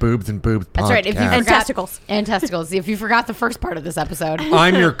Boobs and Boobs and Boobs That's right. If you podcast. And forgot, testicles. And testicles. If you forgot the first part of this episode,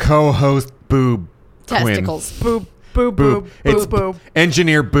 I'm your co-host, Boob Quinn. testicles. Boob, boob, Boob. boob, It's boob, boob,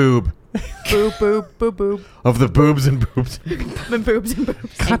 Engineer Boob boob, boob, boob, boob, of the Boobs and Boobs. and boobs and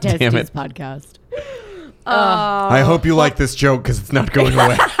boobs. God damn it. podcast. I hope you like this joke because it's not going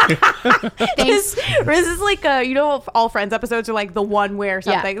away. Thanks. This is like all Friends episodes are like the one where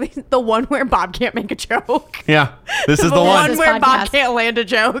something, the one where Bob can't make a joke, Yeah, this is the the one. one This where Bob podcast. can't land a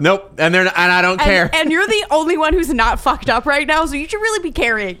joke. Nope, and I don't care. And you're the only one who's not fucked up right now, so you should really be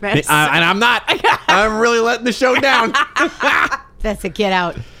carrying this. And I'm not. I'm really letting the show down. That's it. Get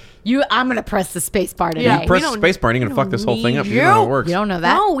out. I'm going to press the space bar today. Yeah, Press we the don't- space bar and you're gonna fuck this whole thing up. need You know how it you. works. You don't know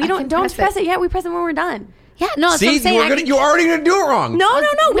that? no, we I don't. can Don't press it yet. We press it when we're done. Yeah, no, that's what See, I'm saying. you're already gonna do it wrong. No.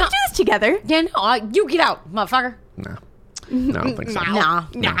 We do this together. Yeah, no, you get out, motherfucker. No, I don't think so.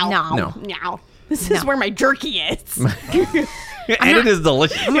 No. This is where my jerky is. And it is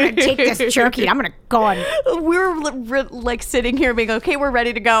delicious. I'm going to take this jerky. I'm going to go on. We're like sitting here being okay, we're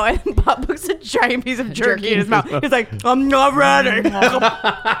ready to go, and Bob puts a giant piece of jerky in his mouth. He's like, I'm not ready.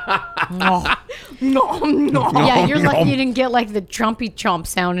 no. Yeah, you're lucky you didn't get like the chompy chomp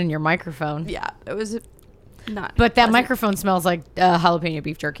sound in your microphone. Yeah, it was not. But that microphone smells like jalapeno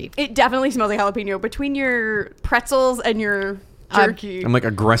beef jerky. It definitely smells like jalapeno between your pretzels and your jerky. I'm like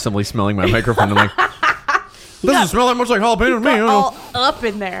aggressively smelling my microphone. I'm like, doesn't smell that much like jalapeno to me. all up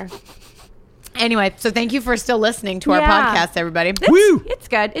in there. Anyway, so thank you for still listening to our Yeah. podcast, everybody. Woo! It's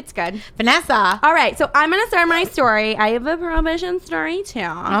good. It's good. Vanessa. All right, so I'm gonna start my story. I have a prohibition story too.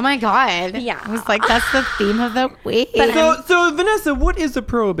 Oh my God. Yeah. I was like, that's the theme of the week. So Vanessa, what is a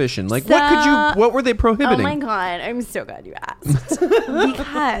prohibition? Like, what were they Oh prohibiting? my God, I'm so glad you asked.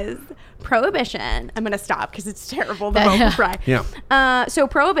 Because prohibition, I'm gonna stop because it's terrible. The vocal fry. Yeah. So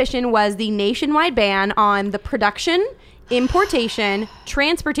prohibition was the nationwide ban on the production, importation,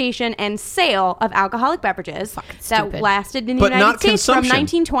 transportation, and sale of alcoholic beverages that stupid. lasted in the But United not States from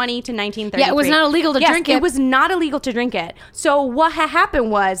consumption. 1920 to 1933. Yeah, it was not illegal to drink it. It was not illegal to drink it. So what happened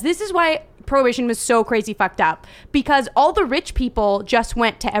was, this is why prohibition was so crazy fucked up, because all the rich people just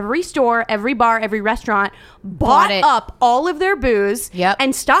went to every store, every bar, every restaurant, bought it. up all of their booze Yep.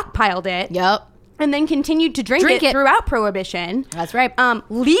 and stockpiled it. Yep. And then continued to drink Drink it it. throughout prohibition. That's right.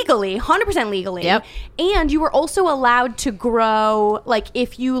 Legally, 100% legally. Yep. And you were also allowed to grow, like,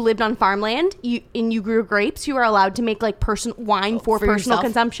 if you lived on farmland and you grew grapes, you were allowed to make like wine for personal yourself.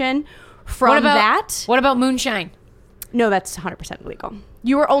 consumption from that. What about moonshine? No, that's 100% illegal.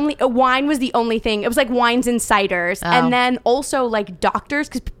 You were only wine was the only thing. It was like wines and ciders, Oh. and then also like doctors,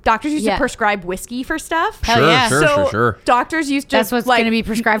 because doctors used Yeah. to prescribe whiskey for stuff. Hell Sure, yeah. sure, So sure. doctors used to. That's what's like, gonna be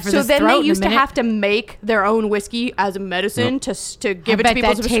prescribed for so this then throat they in a used to minute. have to make their own whiskey as a medicine to give it to bet people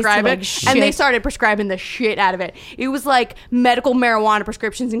that to tasted prescribe like it, and they shit. started prescribing the shit out of it. It was like medical marijuana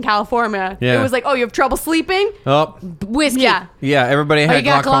prescriptions in California. Yeah. It was like, oh, you have trouble sleeping? Oh, Whiskey. Yeah. yeah. Everybody Oh, had you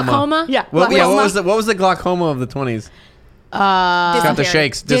got glaucoma? Yeah. What Glaucoma. was the glaucoma of the 20s? Uh, Got the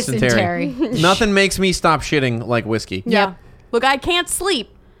shakes. dysentery. Nothing makes me stop shitting like whiskey. Yeah. Yep. Look, I can't sleep,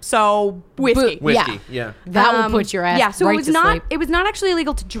 so whiskey. Whiskey. Yeah. That will put your ass Yeah, so right it was to not sleep. it was not actually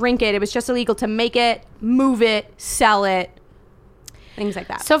illegal to drink it. It was just illegal to make it, move it, sell it, things like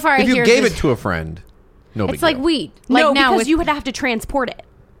that. So far, If you here's gave this- it to a friend, no big it's like deal. weed. Like no, now because with, you would have to transport it.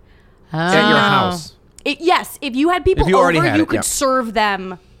 At your Oh. house. Yes, if you had people If you already over, had you it, could yeah. serve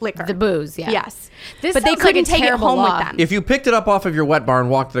them liquor. the booze. Yeah. Yes. This but they sounds like couldn't a take it terrible home law. with them. If you picked it up off of your wet bar and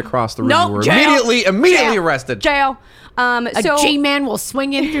walked it across the room, No, you were jail. immediately Jail. arrested. Jail. A So G-man will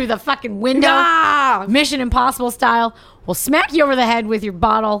swing in through the fucking window, Ah! Mission Impossible style. Will smack you over the head with your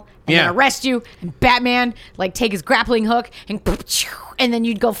bottle and Yeah. then arrest you. And Batman like take his grappling hook and then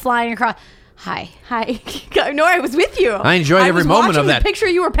you'd go flying across. Hi. Hi. No, I was with you. I enjoyed every was moment watching of that. The picture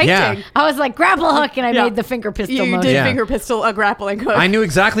you were painting. Yeah. I was like grapple hook and I Yeah. made the finger pistol You motion. did Yeah. finger pistol a grappling hook. I knew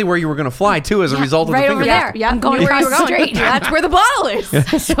exactly where you were going to fly too as a result of right the over finger. there. Yeah, I'm going knew where you across were the going. street. That's where the bottle is.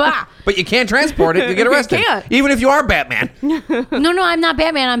 Swah. But you can't transport it. You get arrested. can't. Even if you are Batman. No, I'm not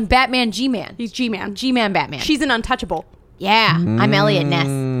Batman. I'm Batman G-man. He's G-Man. G-man Batman. She's an untouchable. yeah, I'm Elliot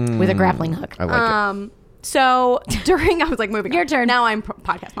Ness with a grappling hook. I like it. So during, I was like moving Your on. turn. Now I'm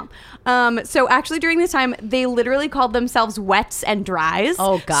podcast mom. So actually during this time, they literally called themselves wets and dries.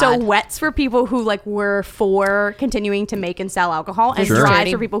 Oh, God. So wets for people who like were for continuing to make and sell alcohol, and Sure. dries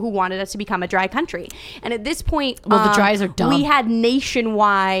Dirty. for people who wanted us to become a dry country. And at this point, Well, the dries are dumb. We had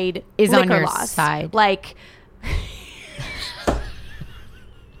nationwide Is on liquor your laws. side. Like.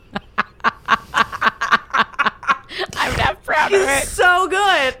 I'm not proud of It's so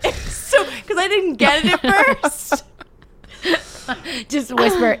good. It's so because I didn't get it at first. Just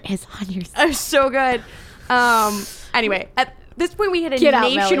whisper, it's on your side. It's so good. Anyway, at this point we had a Get out,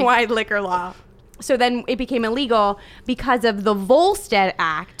 Melly. nationwide liquor law. So then it became illegal because of the Volstead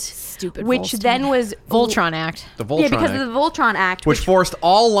Act, Stupid which Volstead. then was Voltron Act. The Voltron Yeah, because Act, of the Voltron Act, which forced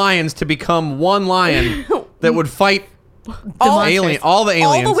all lions to become one lion that would fight all the aliens. all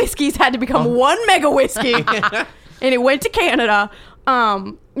the whiskeys had to become one mega whiskey, and it went to Canada.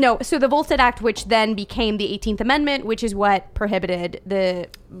 No, so the Volstead Act, which then became the 18th Amendment, which is what prohibited the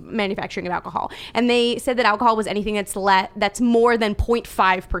manufacturing of alcohol, and they said that alcohol was anything that's more than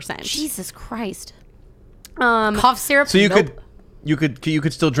 0.5%. Jesus Christ. Cough syrup? So Nope. you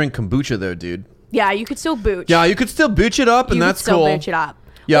could still drink kombucha though, dude. Yeah, you could still booch. Yeah, you could still booch it up, and you could that's still cool. booch it up.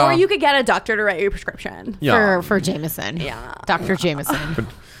 Yeah. Or you could get a doctor to write you a prescription. Yeah. For Jameson. Yeah. Dr. Jameson.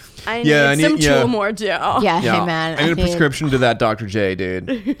 I Yeah, need I some need- yeah. Tullamore Joe. Yeah, Yeah. hey man. I need a prescription to that Dr. J,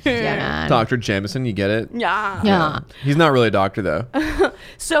 dude. Yeah, man. Dr. Jameson, you get it? Yeah. Yeah. He's not really a doctor though.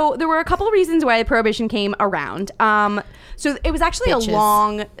 So there were a couple of reasons why prohibition came around. So it was actually Bitches. a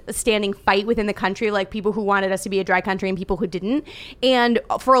long-standing fight within the country, like people who wanted us to be a dry country and people who didn't. And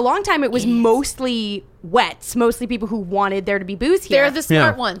for a long time, it was mostly wets, mostly people who wanted there to be booze here. They're the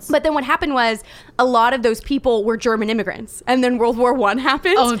smart Yeah. ones. But then what happened was a lot of those people were German immigrants, and then World War I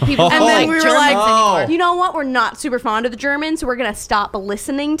happened. Oh, people and don't then like we were Germans like, anymore. you know what? We're not super fond of the Germans, so we're gonna stop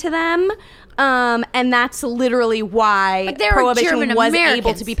listening to them. And that's literally why But they were prohibition German was able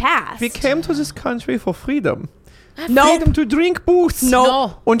Americans. to be passed. We came to this country for freedom. No. Freedom to drink booze.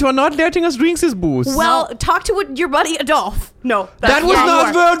 No. Und you're not letting us drink this booze. Well, talk to your buddy Adolf. No, that was wrong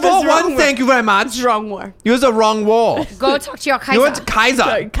not war. World That's War wrong One. war. Thank you very much. It's wrong war. You're the wrong war. Go talk to your Kaiser. You're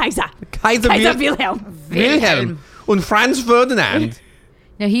Kaiser. Kaiser. Kaiser Wilhelm. Wilhelm. Und Franz Ferdinand.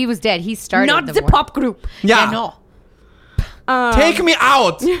 No, he was dead. He started Not the the war. pop group. Yeah. No. Take me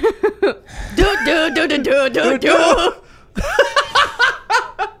out. Do.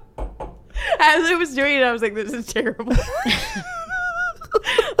 As I was doing it, I was like, this is terrible.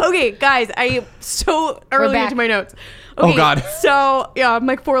 Okay, guys, I am so early back. into my notes. Oh, Okay, God. So, yeah, I'm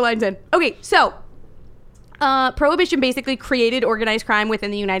like 4 lines in. Okay, so Prohibition basically created organized crime within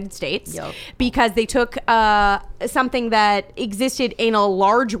the United States because they took something that existed in a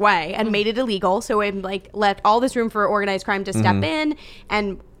large way and made it illegal. So it like left all this room for organized crime to step in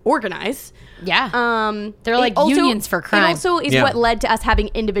and organize. Yeah. They're It like unions for crime. It also is Yeah. what led to us having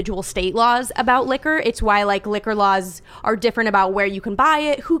individual state laws about liquor. It's why like liquor laws are different about where you can buy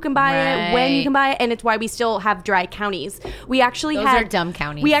it, who can buy it, when you Right. can buy it, and it's why we still have dry counties. We actually Those had are dumb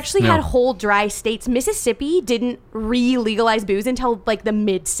counties. We actually Yeah. had whole dry states. Mississippi didn't re-legalize booze until like the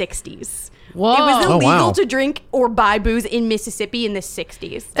mid 60s. Whoa. It was Oh, illegal wow. to drink or buy booze in Mississippi in the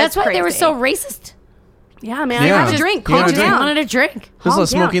 60s. That's why they were crazy. so racist. Yeah, man. Yeah. I had to Just- drink. you had Calm to drink. down. Wanted a drink. This is Calm like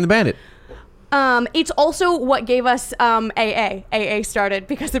Smokey down. and the Bandit. It's also what gave us AA. AA started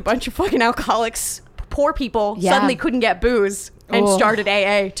because a bunch of fucking alcoholics, poor people, Yeah. suddenly couldn't get booze and Oh. started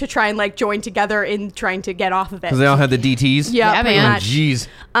AA to try and like join together in trying to get off of it. Because they all had the DTs. Yeah, Yeah, pretty man. Oh, much. jeez.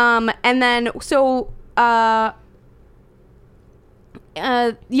 And then so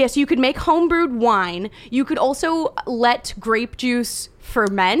yes, you could make homebrewed wine. You could also let grape juice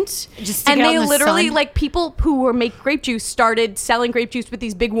ferment. Just stick and it out they in the literally sun. like people who were make grape juice started selling grape juice with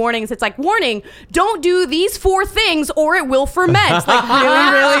these big warnings. It's like, warning, don't do these 4 things or it will ferment. Like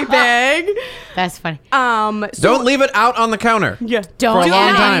really, really big. That's funny. So Don't leave it out on the counter. yeah. Don't For a do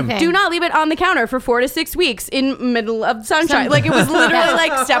long time. anything. Do not leave it on the counter for 4 to 6 weeks in middle of sunshine. Like it was literally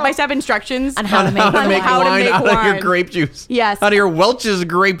like step-by-step instructions on how to make, How to make how to wine make out of your wine. grape juice. Yes. Out of your Welch's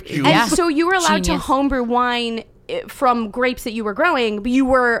grape juice. And Yeah. so you were allowed Genius. to homebrew wine from grapes that you were growing, but you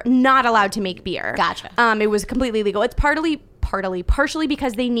were not allowed to make beer. Gotcha. It was completely legal. It's partially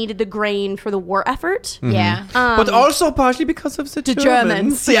because they needed the grain for the war effort. Yeah. But also partially because of the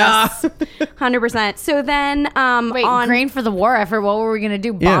Germans. Yeah. Yes. 100%. So then Wait, on grain for the war effort. What were we gonna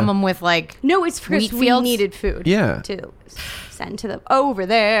do? Yeah. Bomb them with like No, it's because wheat we fields? needed food. Yeah. To send to the over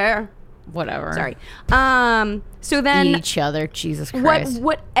there. whatever. Sorry. So then Each other. Jesus Christ.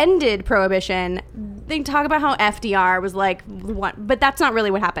 what ended prohibition, they talk about how FDR was like what, but that's not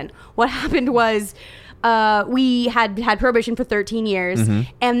really what happened. What happened was we had prohibition for 13 years,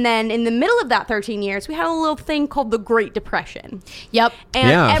 and then in the middle of that 13 years we had a little thing called the Great Depression, Yep. and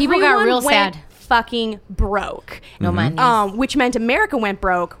Yeah. People got everyone real went sad. fucking broke. No money. Which meant America went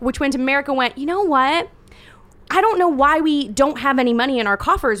broke, which meant America went, you know what? I don't know why we don't have any money in our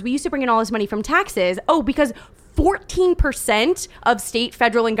coffers. We used to bring in all this money from taxes. Oh, because 14% of state,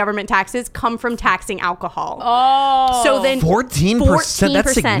 federal, and government taxes come from taxing alcohol. Oh. So then 14%? That's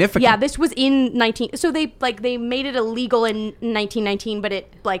significant. Yeah, this was in 19. So they made it illegal in 1919, but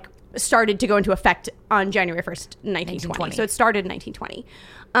it like started to go into effect on January 1st, 1920. So it started in 1920.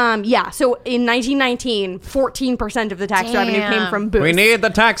 So in 1919, 14% of the tax revenue Damn. came from booze. We need the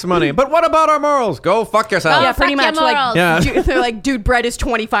tax money. But what about our morals? Go fuck yourself. Yeah, fuck pretty your much. Like, morals. Yeah. they're like, dude, bread is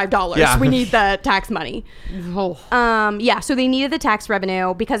 $25. Yeah. We need the tax money. Oh. So they needed the tax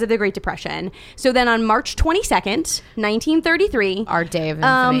revenue because of the Great Depression. So then on March 22nd, 1933, Our day of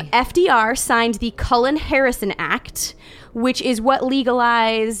infamy. FDR signed the Cullen-Harrison Act, which is what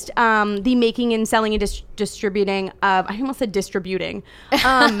legalized the making and selling and distributing of, I almost said distributing,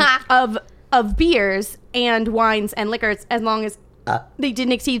 of beers and wines and liquors as long as they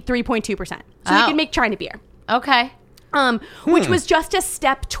didn't exceed 3.2%. So Oh. they could make China beer. Okay. Which was just a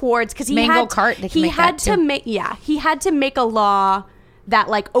step towards, because he Mango had cart, they can he make had that to too. make he had to make a law that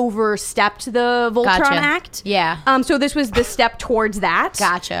like overstepped the Voltron Gotcha. Act. Yeah. So this was the step towards that.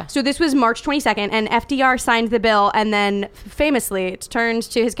 Gotcha. So this was March 22nd, and FDR signed the bill, and then famously it turned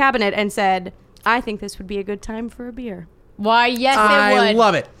to his cabinet and said, "I think this would be a good time for a beer." Why? Yes, it I would.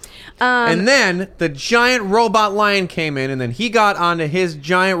 love it. And then the giant robot lion came in, and then he got onto his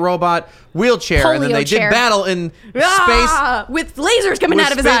giant robot wheelchair, and then Polio they chair. did battle in Ah, with lasers coming space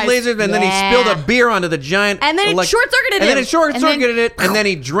out of his with eyes. lasers, and then he Yeah. spilled a beer onto the giant, And then it short-circuited and then him. it short-circuited And then- it, and then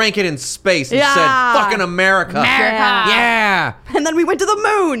he drank it in space and Yeah. said, "Fucking America, America. yeah." And then we went to the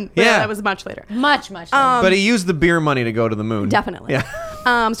moon. But Yeah. that was much later. Much. But he used the beer money to go to the moon. Definitely.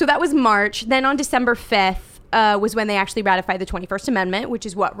 Yeah. So that was March. Then on December 5th, was when they actually ratified the 21st Amendment, which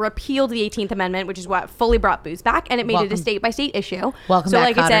is what repealed the 18th Amendment, which is what fully brought booze back, and it made it a state-by-state issue. Welcome so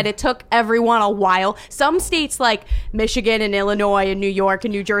back, like I said, Cotter. it took everyone a while. Some states like Michigan and Illinois and New York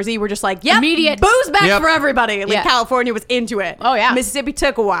and New Jersey were just like, yep, Immediate. booze back Yep. for everybody. Like Yeah. California was into it. Oh, yeah. Mississippi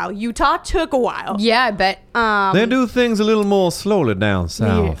took a while. Utah took a while. Yeah, I bet. They do things a little more slowly down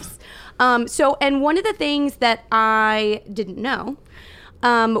south. Yes. So, and one of the things that I didn't know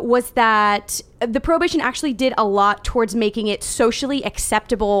was that the Prohibition actually did a lot towards making it socially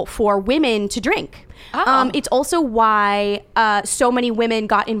acceptable for women to drink. Oh. It's also why so many women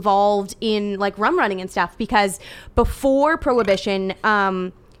got involved in like rum running and stuff, because before Prohibition,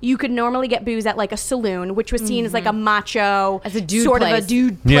 you could normally get booze at like a saloon, which was seen as like a macho, As a dude sort of place. a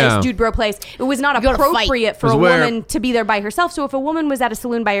dude place, Yeah. dude bro place. It was not You go to fight. appropriate for It was a where- woman to be there by herself. So if a woman was at a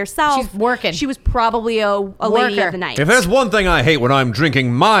saloon by herself, She's working. She was probably a lady Worker. of the night. If there's one thing I hate when I'm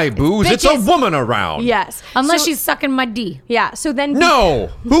drinking my booze, it's a bitches. woman around. Yes. Unless So- she's sucking my D. Yeah. So then. No!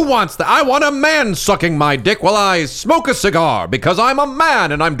 Who wants that? I want a man sucking my dick while I smoke a cigar because I'm a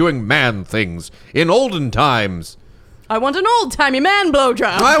man and I'm doing man things in olden times. I want an old timey man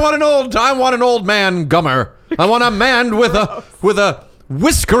blowjob. I want an old man gummer. I want a man with a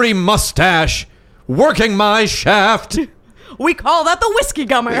whiskery mustache working my shaft. We call that the whiskey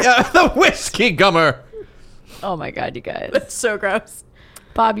gummer. Yeah, the whiskey gummer. Oh my God, you guys. It's so gross.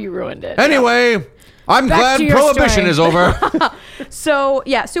 Bob, you ruined it. Anyway, I'm Back glad to your Prohibition story. is over. So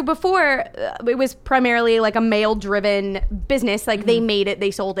yeah, so before it was primarily like a male-driven business. Like they made it,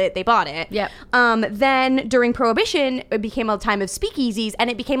 they sold it, they bought it. Yep. Then during Prohibition, it became a time of speakeasies, and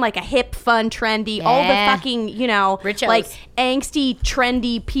it became like a hip, fun, trendy. All the Yeah. fucking Richos. like angsty,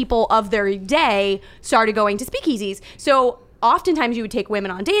 trendy people of their day started going to speakeasies. So. Oftentimes you would take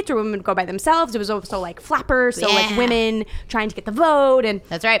women on dates, or women would go by themselves. It was also like flappers, so like Yeah. women trying to get the vote, and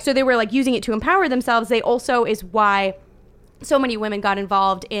That's right. So they were like using it to empower themselves. They also is why so many women got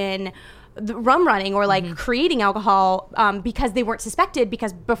involved in the rum running or like creating alcohol because they weren't suspected,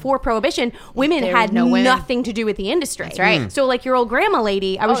 because before Prohibition, women There was had no women. nothing to do with the industry. That's right. So like your old grandma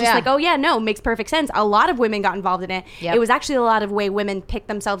lady, I was Oh, just yeah. like, oh yeah, no, makes perfect sense. A lot of women got involved in it. Yep. It was actually a lot of way women picked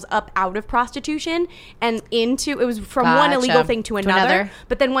themselves up out of prostitution and into, it was from one Gotcha. illegal thing to To another. another.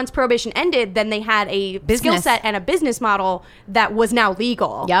 But then once Prohibition ended, then they had a skill Business. set and a business model that was now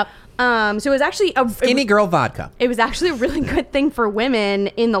legal. Yep. So it was actually Skinny girl vodka. it was actually a really good thing for women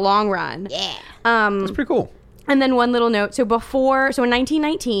in the long run. Yeah. That's pretty cool. And then one little note. So in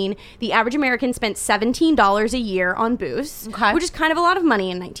 1919, the average American spent $17 a year on booze, Okay. which is kind of a lot of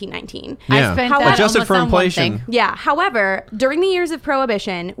money in 1919. Yeah. I spent However- that Adjusted almost for on one inflation. thing. Yeah. However, during the years of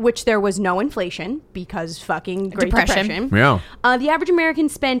Prohibition, which there was no inflation because fucking Great Depression. Depression, Yeah. the average American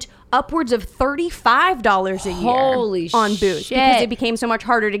spent upwards of $35 a year Holy on booze shit. because it became so much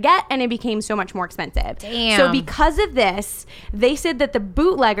harder to get and it became so much more expensive. Damn. So because of this, they said that the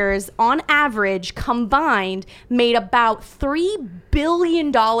bootleggers on average combined made about $3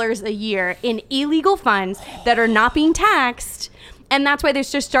 billion a year in illegal funds that are not being taxed. And that's why they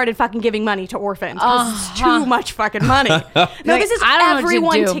just started fucking giving money to orphans because it's too much fucking money. No, this is I don't know what to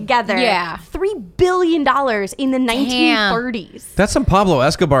everyone do. together. Yeah. $3 billion in the 1930s. That's some Pablo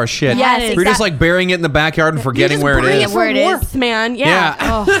Escobar shit. Yes, You're just exact- like burying it in the backyard and forgetting You're where just it burning is. for Where it is. warmth, man.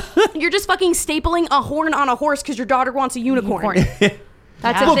 Yeah. Yeah. You're just fucking stapling a horn on a horse because your daughter wants a unicorn.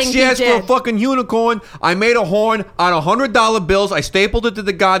 That's Yeah. a Look, thing she he asked for did. a fucking unicorn. I made a horn on $100 bills. I stapled it to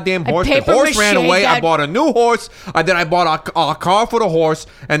the goddamn horse. The paper horse ran mache away. I that- bought a new horse. Then I bought a car for the horse,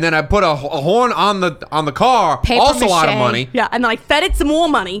 and then I put a horn on the car. Paper also a lot of mache. money. Yeah, and then I fed it some more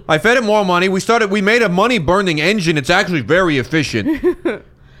money. I fed it more money. We made a money burning engine. It's actually very efficient.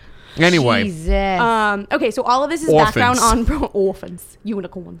 Anyway, Jesus. Okay, so all of this is Orphans. background on orphans,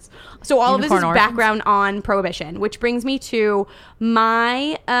 unicorns. So all of this is Unicorn orphans? background on Prohibition, which brings me to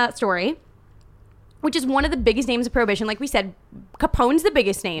my story, which is one of the biggest names of Prohibition. Like we said, Capone's the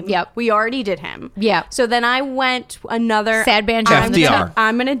biggest name. Yep. We already did him. Yep. So then I went another Sad banjo on the top.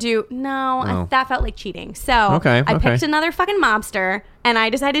 I'm gonna do that felt like cheating. So Okay, I okay. picked another fucking mobster, and I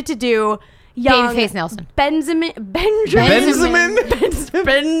decided to do young Babyface Nelson. Benjamin. Benjamin?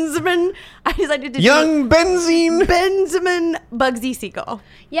 Benjamin. I decided to young benzene. do Benjamin Bugsy Siegel.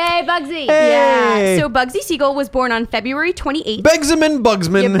 Yay, Bugsy. Yeah. So Bugsy Siegel was born on February 28th. Begsaman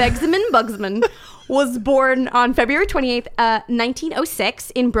Bugsman. Begsaman Bugsman was born on February 28th,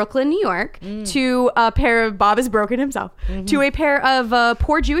 1906 in Brooklyn, New York, to a pair of, Bob is broken himself, to a pair of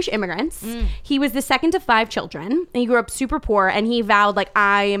poor Jewish immigrants. He was the second of 5 children. And he grew up super poor, and he vowed, like,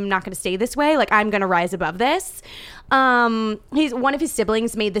 I am not going to stay this way. Like, I'm going to rise above this. One of his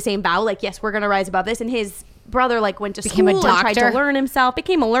siblings made the same vow, like, yes, we're going to rise above this. And his brother like went to Became a school and tried to doctor. learn himself,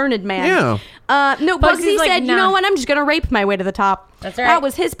 became a learned man. Yeah. No, Bugsy's Bugsy like, said, you nah. know what? I'm just gonna rape my way to the top. That's right. That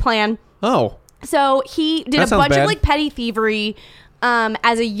was his plan. Oh. So he did That a sounds bunch bad. of like petty thievery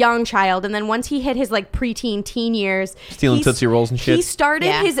as a young child, and then once he hit his like preteen, teen years, Stealing he's- Tootsie Rolls and shit. He started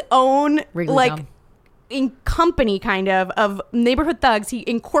Yeah. his own Wrigley like Gum. in company kind of neighborhood thugs. He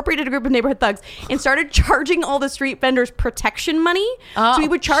incorporated a group of neighborhood thugs and started charging all the street vendors protection money. Oh. So he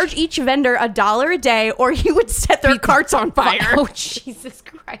would charge each vendor $1 a day, or he would set their carts on fire. Oh, Jesus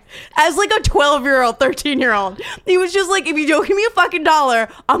Christ. As like a 12-year-old, 13-year-old, he was just like, if you don't give me a fucking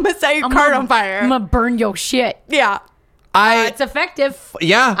 $1, I'm gonna set your cart on fire. I'm gonna burn your shit. Yeah. It's effective.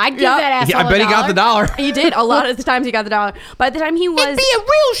 Yeah. I'd give Yeah. that asshole Yeah, I bet he got the dollar. He did. A lot of the times he got the $1. By the time he was... a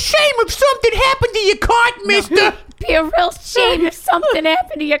real shame if something happened to your cart, mister. Be a real shame if something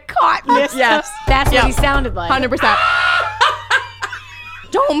happened to your cart, mister. Yes. That's Yep. what he sounded like. 100%.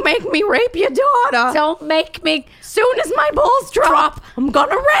 Don't make me rape your daughter. Don't make me. Soon as my balls drop, I'm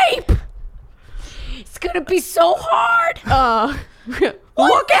gonna rape. It's gonna be so hard.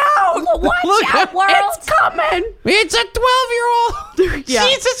 Look out! Watch Look out, out. world. It's coming. It's a 12-year-old. Yeah.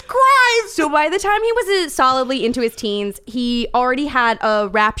 Jesus Christ. So by the time he was solidly into his teens, he already had a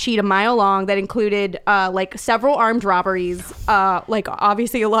rap sheet a mile long that included like several armed robberies, like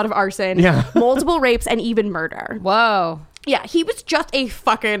obviously a lot of arson, Yeah. multiple rapes, and even murder. Whoa. Yeah, he was just a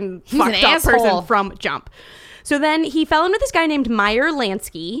fucking He was fucked an up asshole. person from jump. So then he fell in with this guy named Meyer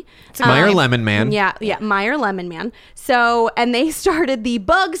Lansky. Meyer Lemon Man. Yeah, Meyer Lemon Man. So, and they started the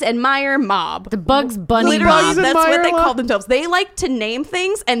Bugs and Meyer Mob. The Bugs Bunny Literally, mob. Bugs and that's what Meyer they Mob. call themselves. They like to name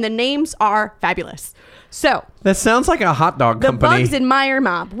things, and the names are fabulous. So, That sounds like a hot dog the company. Bugs and Meyer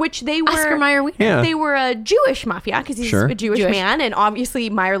Mob, which they were Oscar Mayer Wiener. Yeah. they were a Jewish mafia because he's Sure. a Jewish man, and obviously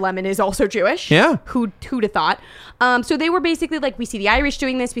Meyer Lemon is also Jewish. Yeah. who'd have thought? So they were basically like, we see the Irish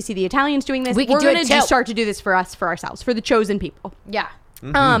doing this, we see the Italians doing this. We can We're do it gonna too. just start to do this for us, for ourselves, for the chosen people. Yeah.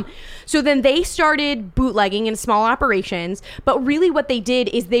 So then they started bootlegging in small operations, but really what they did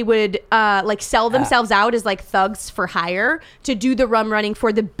is they would like sell themselves out as like thugs for hire to do the rum running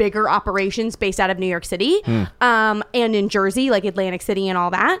for the bigger operations based out of New York City and in Jersey, like Atlantic City and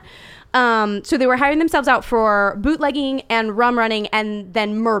all that. So they were hiring themselves out for bootlegging and rum running and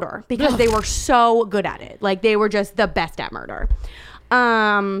then murder because they were so good at it. Like they were just the best at murder.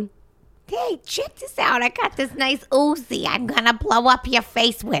 Hey, check this out. I got this nice Uzi. I'm gonna blow up your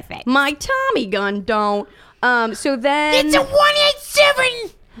face with it. My Tommy gun don't. So then It's a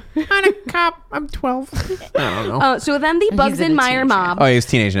 187! I'm a cop. I'm 12. I don't know. so then the Bugs in and a Meyer teenager mob Oh, he's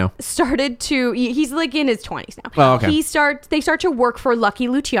teenage now. started to he's like in his 20s now. Oh, okay. They start to work for Lucky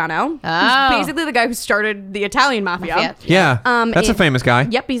Luciano, Oh. who's basically the guy who started the Italian mafia. Yeah. That's a it- famous guy.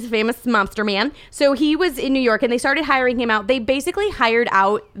 Yep, he's a famous monster man. So he was in New York and they started hiring him out. They basically hired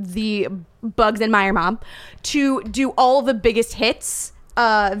out the Bugs and Meyer mob to do all the biggest hits.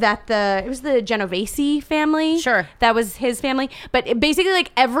 It was the Genovese family. Sure. That was his family. But basically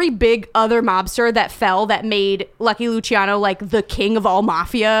like every big other mobster that fell that made Lucky Luciano like the king of all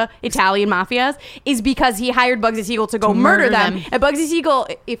mafia, Italian mafias, is because he hired Bugsy Siegel to go murder them. And Bugsy Siegel,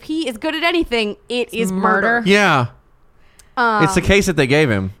 if he is good at anything, it is murder. Yeah. It's the case that they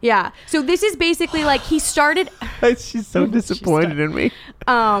gave him. Yeah. So this is basically like he started She's so disappointed in me.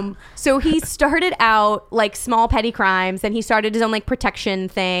 so he started out like small petty crimes, and he started his own like protection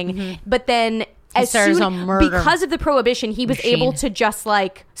thing. But then as started his soon own murder because of the prohibition, he was machine. able to just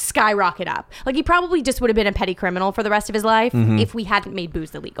like skyrocket up. Like he probably just would have been a petty criminal for the rest of his life if we hadn't made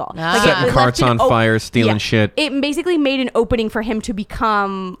booze illegal. Like, Setting it carts left an on fire, stealing shit. It basically made an opening for him to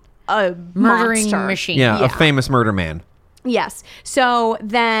become a Murdering monster. machine. Yeah, Yeah. a famous murder man. Yes. So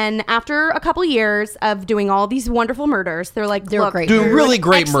then after a couple years of doing all these wonderful murders, they're like, They were look, great Doing you're really an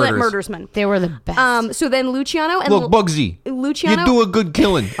great excellent murders. murdersman. They were the best. So then Luciano and Look, Bugsy, Luciano, you do a good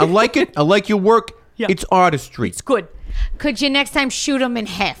killing. I like it. I like your work. Yeah. It's artistry. it's good. Could you next time shoot him in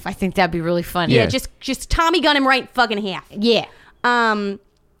half? I think that'd be really funny. Yeah, Yeah. just Tommy gun him right fucking half. Yeah.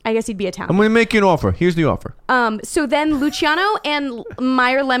 I guess he'd be a I'm town. going to make you an offer. Here's the offer. So then Luciano and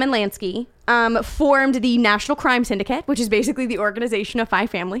Meyer Lemon Lansky formed the National Crime Syndicate, which is basically the organization of 5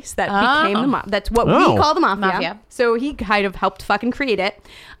 families that became the mob. That's what Oh. we call the mafia. Mafia. So he kind of helped fucking create it.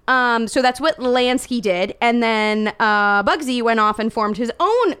 So that's what Lansky did. And then Bugsy went off and formed his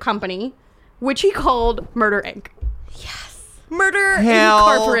own company, which he called Murder Inc. Yes. Murder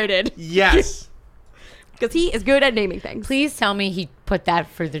Incorporated. Yes. Because he is good at naming things. Please tell me he put that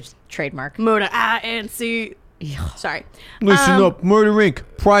for the trademark. Murder INC. Sorry. Listen up. Murder Inc.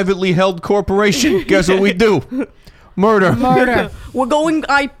 Privately held corporation. Guess what we do? Murder. Murder. We're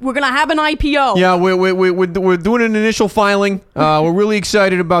gonna have an IPO. Yeah, we're doing an initial filing. We're really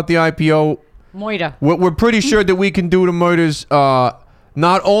excited about the IPO. Moira. We're pretty sure that we can do the murders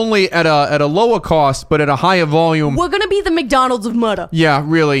not only at a lower cost, but at a higher volume. We're gonna be the McDonald's of murder. Yeah,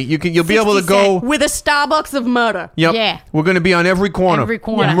 really. You'll be able to 50 go cent with a Starbucks of murder. Yep. Yeah. We're gonna be on every corner. Every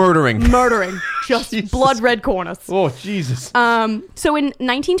corner. Murdering. Murdering. Just blood red corners. Oh, Jesus. So in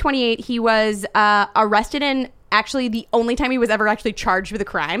 1928, he was arrested, and actually the only time he was ever actually charged with a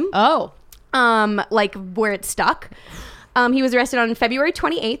crime. Oh. Like where it stuck. He was arrested on February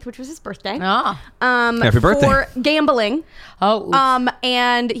 28th, which was his birthday. Ah. Happy birthday. For gambling. Oh. oops.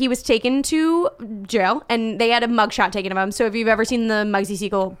 And he was taken to jail, and they had a mugshot taken of him. So if you've ever seen the Bugsy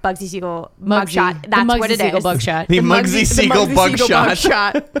Siegel mugshot, that's the what it Siegel is. Mugshot. The Muggsy Siegel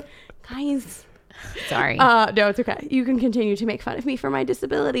mugshot. Guys. Sorry. No, it's okay. You can continue to make fun of me for my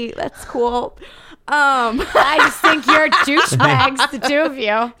disability. That's cool. I just think you're douchebags, the two of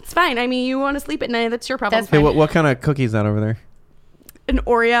you. It's fine. I mean, you want to sleep at night. That's your problem. That's Hey, fine. what kind of cookie is that over there? An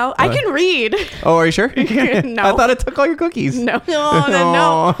Oreo. I can read. Oh, are you sure? No. I thought it took all your cookies. No.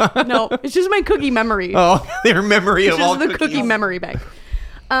 No. It's just my cookie memory. Oh, their memory It's of all just the cookies. cookie memory bank.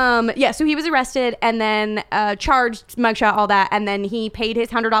 Yeah, so he was arrested and then charged, mugshot, all that, and then he paid his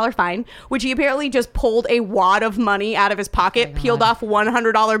 $100 fine, which he apparently just pulled a wad of money out of his pocket, peeled off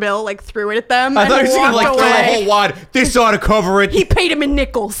 $100 bill, like threw it at them, I and thought you were walked like throw a away. whole wad. This ought to cover it. He paid him in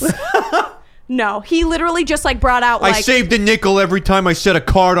nickels. No, he literally just like brought out like I saved a nickel every time I set a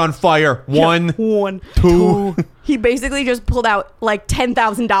card on fire. One, two. He basically just pulled out like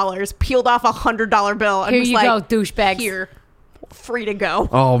 $10,000, peeled off $100 bill, and Here was you like, go, douchebags. Here, free to go.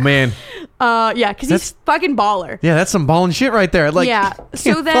 Oh man. Yeah, because he's fucking baller. Yeah, that's some ballin' shit right there. Like, Yeah,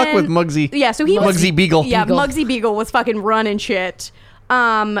 so can't then fuck with Muggsy. Yeah, so he was Muggsy Beagle. Yeah, Beagle. Muggsy Beagle was fucking running shit.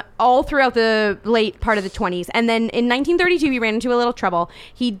 All throughout the late part of the 20s, and then in 1932 he ran into a little trouble.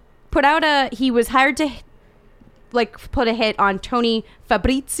 He was hired to like put a hit on Tony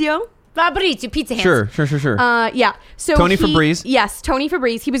Fabrizio. Fabrizio, pizza hands. Sure. Yeah. So Tony Fabrice. Yes, Tony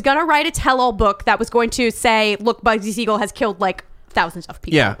Fabrice. He was gonna write a tell-all book that was going to say, "Look, Bugsy Siegel has killed like thousands of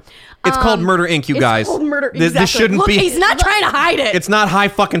people." Yeah. It's called Murder Inc., you guys. It's called Murder. This Exactly. shouldn't Look, be. He's not trying to hide it. It's not high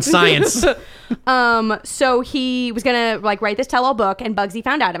fucking science. So he was gonna like write this tell-all book, and Bugsy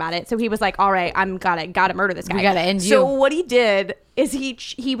found out about it. So he was like, "All right, I'm gotta murder this guy. We gotta end So you." what he did is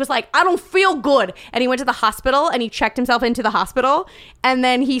he was like, "I don't feel good," and he went to the hospital and he checked himself into the hospital, and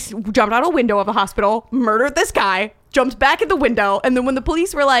then he jumped out a window of the hospital, murdered this guy, jumped back in the window, and then when the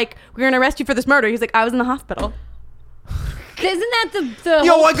police were like, "We're gonna arrest you for this murder," he's like, "I was in the hospital." Isn't that the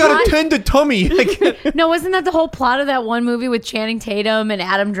Yo, whole I got plot? a tender tummy. Like, No, wasn't that the whole plot of that one movie with Channing Tatum and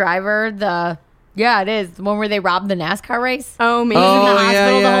Adam Driver? Yeah, it is. The one where they robbed the NASCAR race. Oh, maybe. in the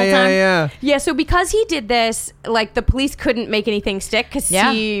hospital the whole time. yeah. Yeah, so because he did this, like the police couldn't make anything stick because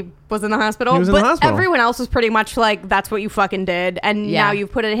Yeah. he was in the hospital. He was in but the hospital. everyone else was pretty much like, "That's what you fucking did," and Yeah. now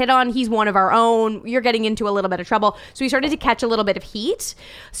you've put a hit on. He's one of our own. You're getting into a little bit of trouble. So he started to catch a little bit of heat.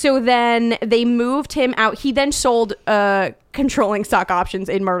 So then they moved him out. He then sold controlling stock options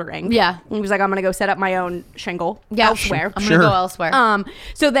in murdering. Yeah. He was like, "I'm gonna go set up my own shingle elsewhere." I'm Sure. gonna go elsewhere.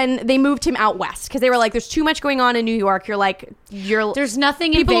 So then they moved him out west because they were like, "There's too much going on in New York. You're There's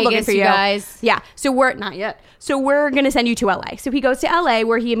nothing in people are looking Vegas, for you guys. Yeah. So we're not yet. So we're gonna send you to LA. So he goes to LA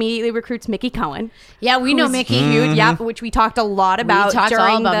where he immediately recruits Mickey Cohen. Yeah, we know who's Mickey. Huge, yep, which we talked a lot about talked all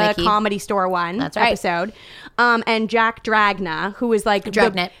during about the Mickey. Comedy Store one That's right. episode. And Jack Dragna, who is like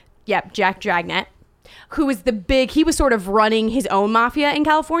Dragnet. Jack Dragnet. Who was he was sort of running his own mafia in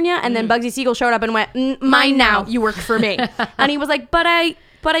California, and then Bugsy Siegel showed up and went, "Mine now. You work for me." And he was like, "But I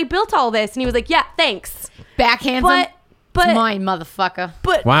built all this," and he was like, "Yeah, thanks, Backhands but him. but It's mine, motherfucker.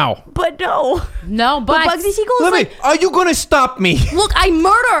 but Wow. but no, No, but but Bugsy Siegel is Let me. like, Are you gonna stop me? look, I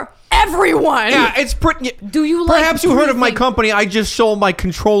murder everyone." Yeah, it's pretty. Do you like Perhaps you heard of my breathing? company I just sold my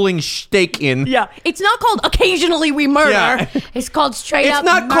controlling stake in. Yeah, it's not called Occasionally We Murder. Yeah. it's called straight It's up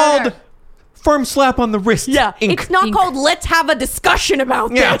not murder. called firm slap on the wrist. Yeah, Inc. it's not Inc. called Let's Have a Discussion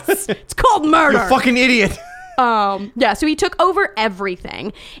About Yeah. This. It's called Murder. You fucking idiot. Yeah, so he took over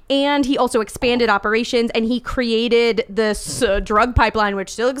everything, and he also expanded operations, and he created this drug pipeline, which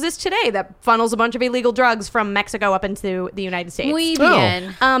still exists today, that funnels a bunch of illegal drugs from Mexico up into the United States. Muy Oh.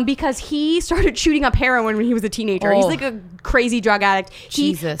 bien. Because he started shooting up heroin when he was a teenager. He's Oh. like a crazy drug addict.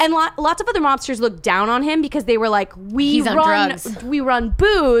 Jesus. And lots of other mobsters looked down on him because they were like, He's on drugs. we run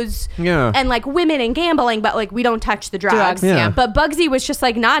booze Yeah. and like women and gambling, but like we don't touch the drugs. Drugs, yeah. But Bugsy was just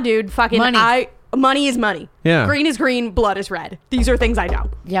like, nah, dude, fucking money is money. Yeah. Green is green, blood is red. These are things I know.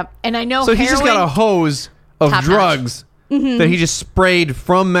 Yep. And I know So heroin. he just got a hose of Top drugs that he just sprayed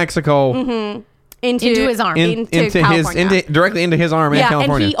from Mexico Into his arm. into California. Directly into his arm in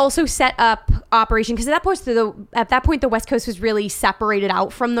California. And he also set up operation because at that point the West Coast was really separated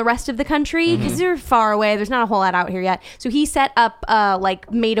out from the rest of the country because they're far away. There's not a whole lot out here yet. So he set up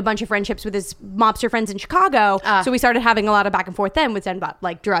made a bunch of friendships with his mobster friends in Chicago. So we started having a lot of back and forth then, which then brought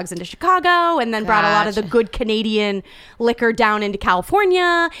like drugs into Chicago and then brought a lot of the good Canadian liquor down into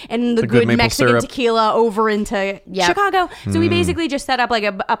California and the good Mexican syrup. tequila over into Chicago. So we basically just set up like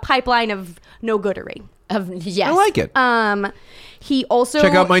a pipeline of no goodery. Yes. I like it. He also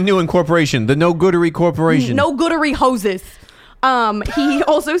Check out my new incorporation, the No Goodery Corporation. No goodery hoses. He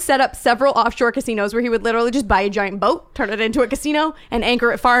also set up several offshore casinos where he would literally just buy a giant boat, turn it into a casino, and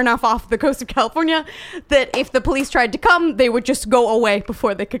anchor it far enough off the coast of California that if the police tried to come, they would just go away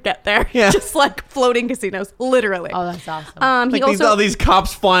before they could get there. Yeah. Just like floating casinos, literally. Oh, that's awesome. He Like also all these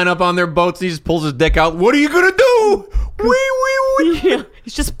cops flying up on their boats. He just pulls his dick out. What are you gonna do? Wee. Yeah,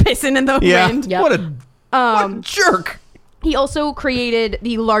 he's just pissing in the Yeah. wind. Yep. What a jerk. He also created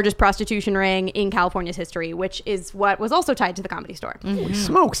the largest prostitution ring in California's history, which is what was also tied to the Comedy Store. Holy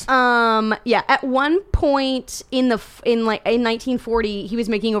smokes. At one point in 1940, he was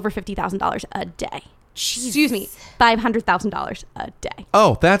making over $50,000 a day. Excuse me, $500,000 a day.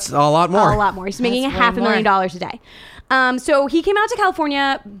 Oh, that's a lot more. A lot more. He's making That's way $500,000 a day. So he came out to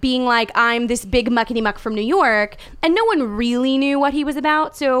California being like, I'm this big muckety muck from New York, and no one really knew what he was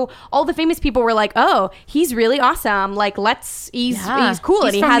about. So all the famous people were like, oh, he's really awesome. Like, he's cool. He's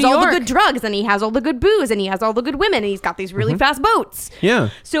And he from has New all the York. good drugs, and he has all the good booze, and he has all the good women, and he's got these really fast boats.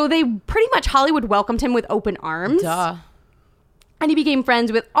 Yeah. So they pretty much Hollywood welcomed him with open arms. Duh. And he became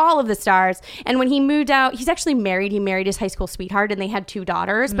friends with all of the stars. And when he moved out, he's actually married. He married his high school sweetheart, and they had 2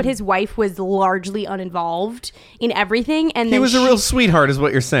 daughters. But his wife was largely uninvolved in everything. And He then was a real sweetheart, is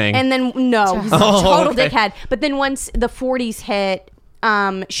what you're saying. And then no, he's a Oh, total okay. dickhead. But then once the 40s hit,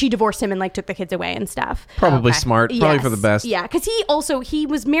 she divorced him and like took the kids away and stuff. Probably smart. Probably Yes. for the best. Yeah, because he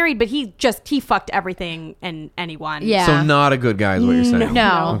was married, but he fucked everything and anyone. Yeah. So not a good guy, is what you're saying.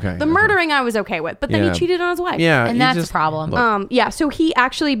 No. Okay. The murdering I was okay with, but then Yeah. he cheated on his wife. Yeah. And you that's just- a problem. Look, So he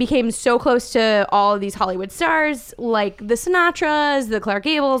actually became so close to all of these Hollywood stars, like the Sinatras, the Clark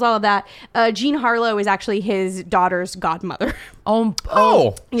Gables, all of that. Jean Harlow is actually his daughter's godmother.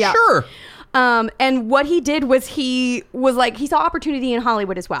 Oh, Yeah. sure. And what he did was he saw opportunity in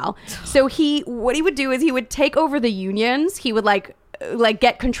Hollywood as well. So what he would do is he would take over the unions. He would like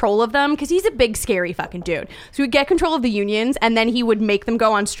get control of them because he's a big scary fucking dude. So he would get control of the unions and then he would make them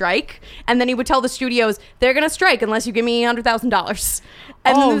go on strike. And then he would tell the studios, they're going to strike unless you give me $100,000.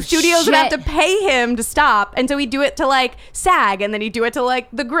 And Oh, the studios would have shit. to pay him to stop. And so he'd do it to like SAG, and then he'd do it to like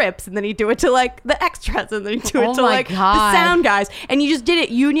the Grips, and then he'd do it to like the extras, and then he'd do Oh it to my like God. the sound guys. And you just did it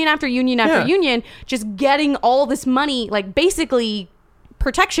union after union after Yeah. union, just getting all this money, like basically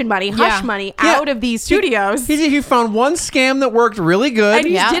protection money, hush Yeah. money Yeah. out of these studios. He found one scam that worked really good. And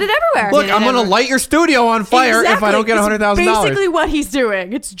he just Yeah. did it everywhere. Look, I'm going to light your studio on fire if I don't get Exactly. $100,000. It's basically what he's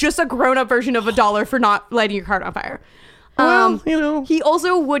doing. It's just a grown-up version of $1 for not lighting your car on fire. Well, you know. He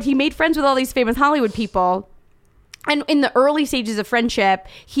also he made friends with all these famous Hollywood people. And in the early stages of friendship,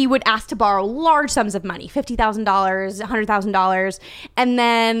 he would ask to borrow large sums of money, $50,000, $100,000, and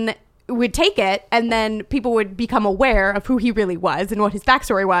then would take it, and then people would become aware of who he really was and what his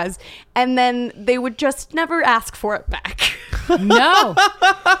backstory was, and then they would just never ask for it back. No.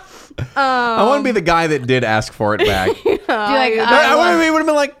 I want to be the guy that did ask for it back. Be like, I would have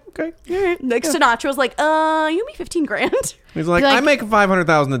been like, okay. Like Sinatra was like, you owe me $15,000. He's like, Be like- I make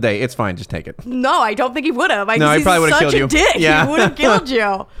 $500,000 a day. It's fine. Just take it. No, I don't think he would have. No, he probably would've such killed a you. dick. Yeah. He would have killed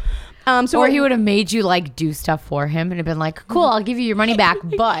you. or he would have made you like do stuff for him and have been like, cool, I'll give you your money back,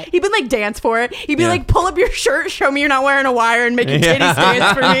 but He'd be like, dance for it. He'd be Yeah. like, pull up your shirt, show me you're not wearing a wire, and make your titties Yeah.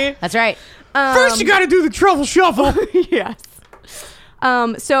 dance for me. that's right. First, you got to do the truffle shuffle. Yes.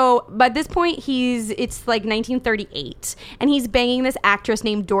 So by this point, it's like 1938, and he's banging this actress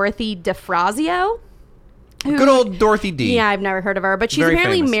named Dorothy DeFrazio. who- Good old Dorothy D. Yeah, I've never heard of her, but she's Very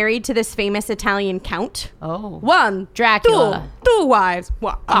apparently famous. married to this famous Italian count. Oh. One, Dracula. two wives.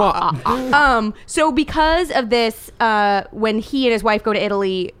 So because of this, when he and his wife go to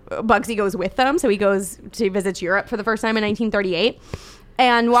Italy, Bugsy goes with them. So he visits Europe for the first time in 1938.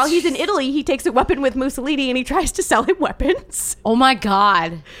 And while he's in Italy, he takes a weapon with Mussolini and he tries to sell him weapons, Oh my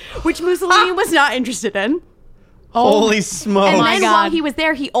God. which Mussolini was not interested in. Holy smokes. And my then God. while he was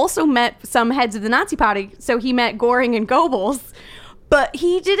there, he also met some heads of the Nazi party. So he met Goring and Goebbels. But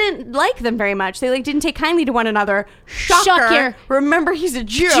he didn't like them very much. They like didn't take kindly to one another. Shocker. Remember, he's a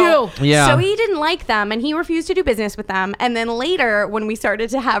Jew. Yeah. So he didn't like them, and he refused to do business with them. And then later, when we started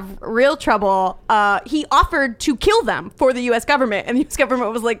to have real trouble, he offered to kill them for the U.S. government, and the U.S.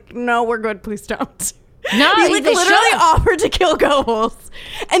 government was like, "No, we're good. Please don't." No, he like they literally should've. offered to kill Goebbels.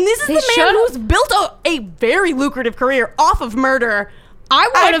 And this is They the man should've. who's built a very lucrative career off of murder. I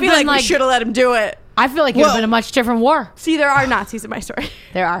would I have feel been like we should have let him do it. I feel like it would have been a much different war. See, there are Nazis in my story.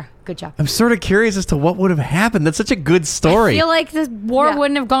 There are. Good job. I'm sort of curious as to what would have happened. That's such a good story. I feel like this war Yeah.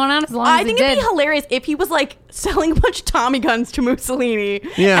 wouldn't have gone on as long as I think it it'd did. be hilarious if he was like selling a bunch of Tommy guns to Mussolini,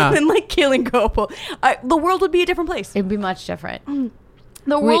 Yeah. and then like killing Goebbels. The world would be a different place. It'd be much different.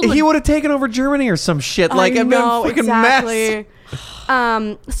 The world He would have taken over Germany or some shit. Like, I I've know, been a freaking mess. exactly.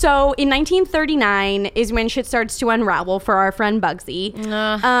 So in 1939 is when shit starts to unravel for our friend Bugsy.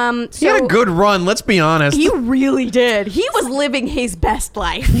 He had a good run, let's be honest. He really did. He was living his best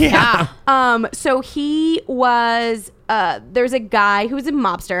life. yeah. So he was. There's a guy who's a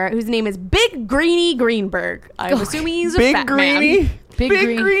mobster whose name is Big Greenie Greenberg. I'm assuming he's a Big fat Greenie? man. Big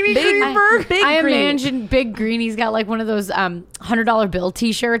Greenie Greenberg. Big I Greenie. imagine Big Greenie's got like one of those $100 bill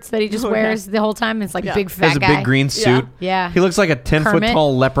T-shirts that he just wears the whole time. It's like Yeah. big He fat has a guy. big green suit. Yeah. He looks like a 10-foot Kermit.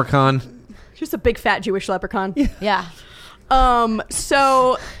 tall leprechaun. Just a big fat Jewish leprechaun. Yeah.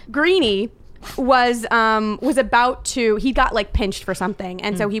 So Greenie was about to. He got like pinched for something,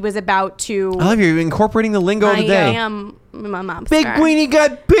 and so he was about to. I love you incorporating the lingo of the day. am a monster. Big Greenie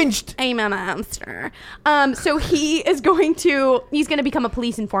got pinched. I'm a monster. So he's going to become a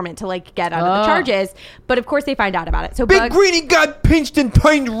police informant to like get out of the charges. But of course they find out about it. So Big Greenie got pinched and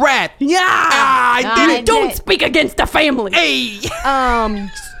turned rat. yeah, I did I it. don't did. speak against the family. Hey.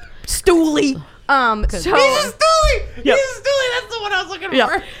 Stooley. So He's a Stewie. Yep. He's a Stewie. That's the one I was looking yeah.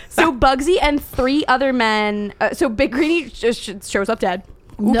 for. So Bugsy and 3 other men. So Big Greenie just shows up dead.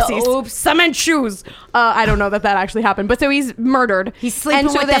 No, Oopsies. oops. Cement shoes. I don't know that actually happened, but so he's murdered. He's sleeping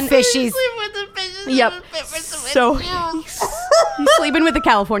And so with then- the fishies. Yep. So he's sleeping with the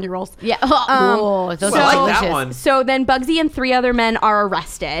California rolls. Yeah. Oh, those Well, are I like that delicious. one. So then Bugsy and 3 other men are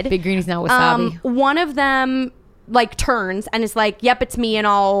arrested. Big Greenie's now wasabi. One of them like turns and is like, "Yep, it's me, and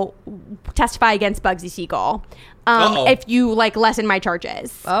I'll testify against Bugsy Siegel if you like lessen my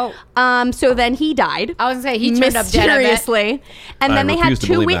charges." Oh. So then he died. I was gonna say he turned up dead. I bet. mysteriously, and I then they had refuse to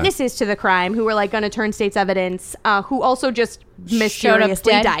 2 believe that. witnesses to the crime who were like going to turn state's evidence, who also just Showed up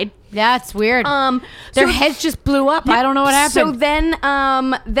mysteriously dead. died. That's weird. Their so- heads just blew up. I don't know what happened.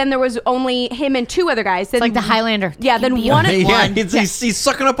 So then there was only him and 2 other guys. Then, it's like the Highlander. Yeah. Then one of Yeah, he's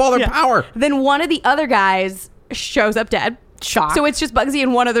sucking up all their power. Then one of the other guys shows up dead. Shock. So it's just Bugsy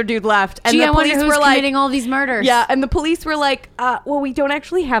and one other dude left. And Gee, the I wonder police who's were like, committing all these murders. yeah, and the police were like, well, we don't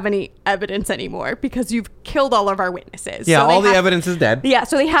actually have any evidence anymore because you've killed all of our witnesses. Yeah, So they all the have- evidence is dead. Yeah,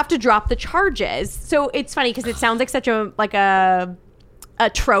 so they have to drop the charges. So it's funny because it sounds like such a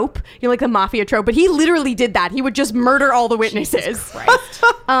trope, like the mafia trope, but he literally did that. He would just murder all the witnesses.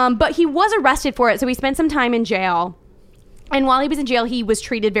 But he was arrested for it, so he spent some time in jail. And while he was in jail, he was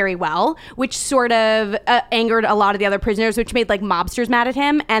treated very well, which sort of angered a lot of the other prisoners, which made like mobsters mad at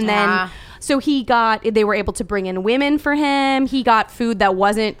him. And then, so they were able to bring in women for him. He got food that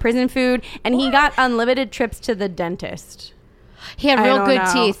wasn't prison food, and he got unlimited trips to the dentist. He had I real don't good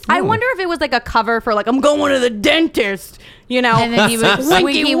know. teeth. I wonder if it was like a cover for like, I'm going to the dentist, And then he was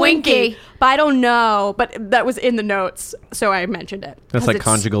winky, winky. But I don't know. But that was in the notes, so I mentioned it. That's 'Cause like it's-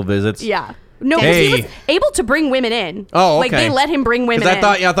 conjugal visits. Yeah. No, because he Hey. was able to bring women in. Oh, okay. Like they let him bring women Because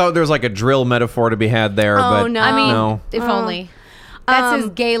in. I thought there was like a drill metaphor to be had there. Oh, but no. I mean, no. if only. That's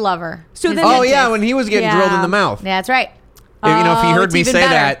his gay lover. so His then- Oh dentist. yeah, when he was getting Yeah. drilled in the mouth. That's right. If he heard it's me even say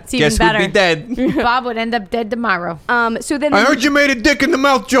better. that, It's even guess who'd be dead? Bob would end up dead tomorrow. So then I heard you made a dick in the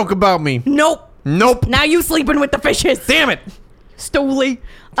mouth joke about me. Nope. Nope. Now you sleeping with the fishes. Damn it. Stoley.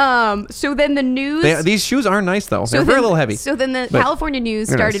 So then the news. These shoes are nice though. They're then- very little heavy. So then the But California news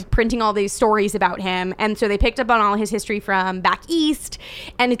they're started nice. printing all these stories about him. And so they picked up on all his history from back east.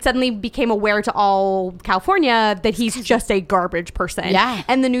 And it suddenly became aware to all California that he's just a garbage person. Yeah.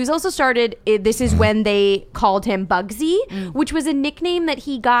 And the news also started, this is when they called him Bugsy, which was a nickname that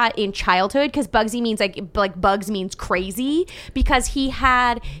he got in childhood because Bugsy means like bugs means crazy because he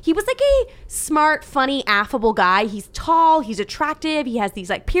was like a smart, funny, affable guy. He's tall, he's attractive, he has these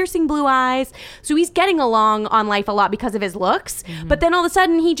like piercing blue eyes. So he's getting along on life a lot because of his looks. But then all of a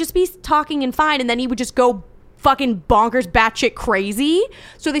sudden he'd just be talking and fine, and then he would just go fucking bonkers batshit crazy.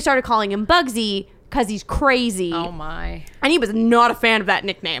 So they started calling him Bugsy because he's crazy. Oh my. And he was not a fan of that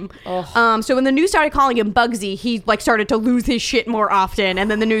nickname. So when the news started calling him Bugsy, he like started to lose his shit more often. And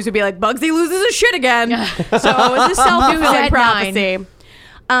then the news would be like, Bugsy loses his shit again. So it was a self-fulfilling prophecy.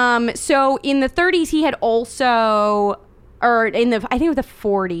 So in the 30s, he had also, or in the, I think it was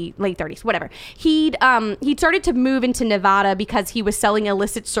the late 30s, whatever. He'd started to move into Nevada because he was selling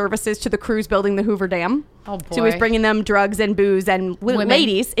illicit services to the crews building the Hoover Dam. Oh, boy. So he was bringing them drugs and booze and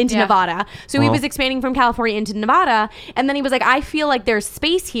ladies into Nevada. So he was expanding from California into Nevada. And then he was like, I feel like there's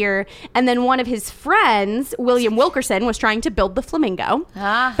space here. And then one of his friends, William Wilkerson, was trying to build the Flamingo.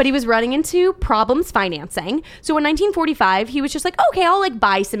 But he was running into problems financing. So in 1945, he was just like, okay, I'll like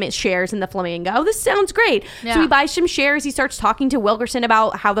buy some shares in the Flamingo. This sounds great. Yeah. So he buys some shares. He starts talking to Wilkerson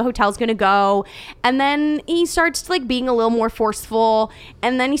about how the hotel's going to go. And then he starts like being a little more forceful.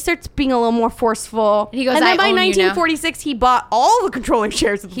 And then he starts being a little more forceful. He goes, and then "I by own you now." 1946, he bought all the controlling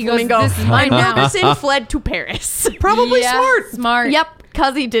shares of the He goes, Flamingo. "This is mine now." Wilkerson fled to Paris. Probably Smart. Yep,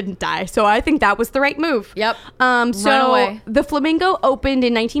 because he didn't die. So I think that was the right move. Yep. So Run away. the Flamingo opened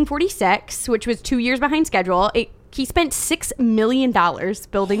in 1946, which was 2 years behind schedule. He spent $6 million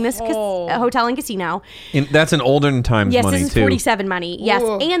building this hotel and casino. That's an olden times Yes, money this is too. 47 money. Yes,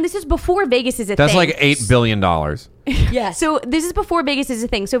 and this is before Vegas is a That's thing. like $8 billion. Yes. So this is before Vegas is a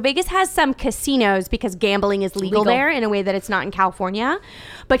thing. So Vegas has some casinos because gambling is legal there in a way that it's not in California.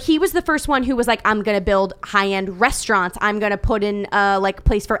 But he was the first one who was like, I'm going to build high-end restaurants. I'm going to put in like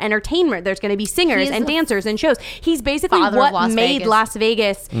place for entertainment. There's going to be singers and dancers and shows. He's basically father of what Las made Vegas. Las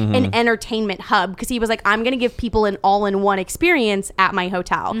Vegas an entertainment hub, because he was like, I'm going to give people an all-in-one experience at my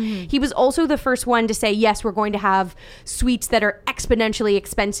hotel. He was also the first one to say, yes, we're going to have suites that are exponentially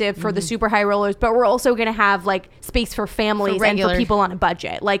expensive for the super high rollers, but we're also going to have like space for families and for regular. people on a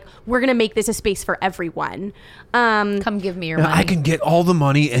budget. Like, we're going to make this a space for everyone. Come give me your money. I can get all the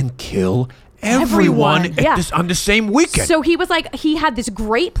money and kill everyone Yeah. on the same weekend. So he was like, he had this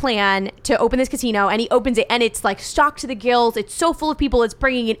great plan to open this casino, and he opens it, and it's like stocked to the gills. It's so full of people. It's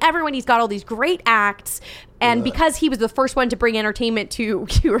bringing in everyone. He's got all these great acts. And because he was the first one to bring entertainment to,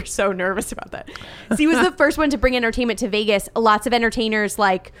 you were so nervous about that. So he was the first one to bring entertainment to Vegas. Lots of entertainers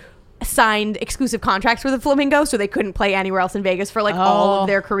like signed exclusive contracts with the Flamingo, so they couldn't play anywhere else in Vegas for like all of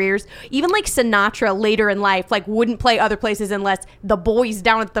their careers. Even like Sinatra later in life like wouldn't play other places unless the boys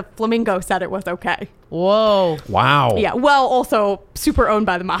down at the Flamingo said it was okay. Whoa. wow. Yeah, well, also super owned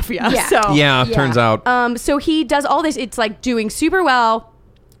by the mafia. Yeah. So Yeah, turns out. so he does all this. It's like doing super well,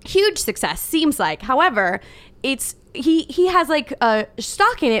 huge success seems like. However, it's he has like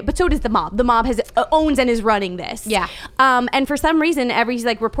stock in it, but so does the mob. The mob has owns and is running this. Yeah. And for some reason, he's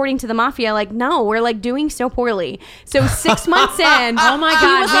like reporting to the mafia, like, no, we're like doing so poorly. So 6 months in, Oh my he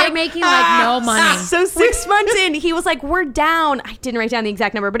God. was, We're like, making like no money. So 6 months in, he was like, we're down. I didn't write down the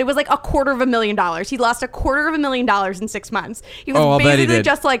exact number, but it was like $250,000. He lost $250,000 in 6 months. He was Oh, I'll bet he basically did.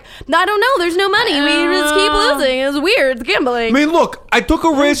 just like, I don't know, there's no money. We just keep losing. It's weird. It's gambling. I mean, look, I took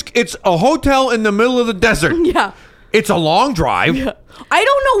a risk. It's a hotel in the middle of the desert. Yeah. It's a long drive. I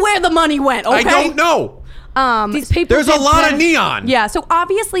don't know where the money went, okay? I don't know. These people There's a did lot better. of neon. Yeah, so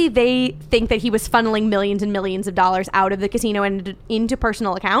obviously they think that he was funneling millions and millions of dollars out of the casino and into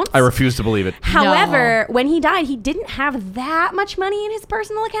personal accounts. I refuse to believe it. However, when he died, he didn't have that much money in his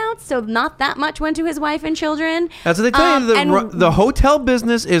personal accounts, so not that much went to his wife and children. That's what they tell you. and The hotel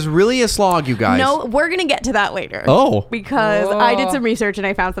business is really a slog, you guys. No, we're going to get to that later. Oh. Because I did some research and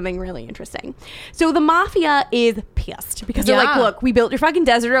I found something really interesting. So the mafia is pissed because they're like, Yeah. look, we built your fucking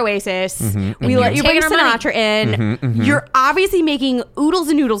desert oasis. We let you bring Taking our money. Sinatra in. You're obviously making oodles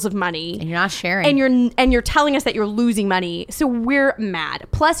and noodles of money. And you're not sharing. And you're telling us that you're losing money. So we're mad.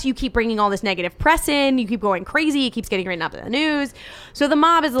 Plus, you keep bringing all this negative press in. You keep going crazy. It keeps getting written up in the news. So the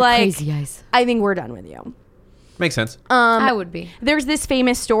mob is like, crazy eyes. I think we're done with you. Makes sense. I would be. There's this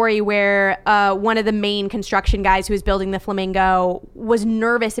famous story where one of the main construction guys who was building the Flamingo was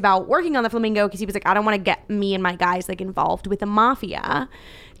nervous about working on the Flamingo because he was like, I don't want to get me and my guys like involved with the mafia.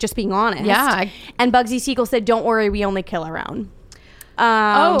 Just being honest. Yeah. And Bugsy Siegel said, don't worry, we only kill around.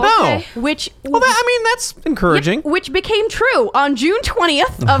 Okay. Which That's encouraging. which became true on June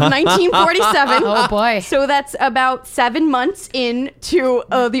 20th of 1947. Oh boy. So that's about 7 months into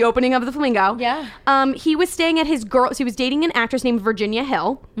the opening of the Flamingo. Yeah. He was staying at his girl. So he was dating an actress named Virginia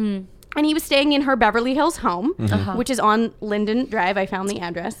Hill. And he was staying in her Beverly Hills home, which is on Linden Drive. I found the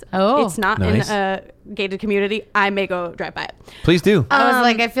address. Oh. It's not Nice. in a gated community. I may go drive by it. Please do. I was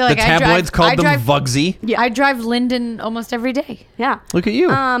like, I feel the like tabloids I called them drive, Vugsy. Yeah. I drive Linden almost every day. Yeah. Look at you.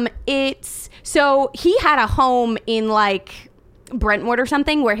 It's so he had a home in like Brentwood or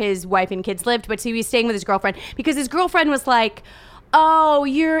something where his wife and kids lived, but so he was staying with his girlfriend because his girlfriend was like, oh,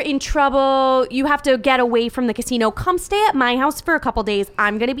 you're in trouble. You have to get away from the casino. Come stay at my house for a couple days.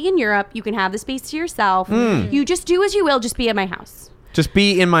 I'm going to be in Europe. You can have the space to yourself. You just do as you will. Just be at my house. Just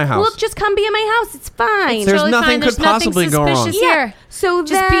be in my house. Well, just come be at my house. It's fine. There's Totally nothing fine. could There's nothing possibly go wrong. suspicious Yeah. here. So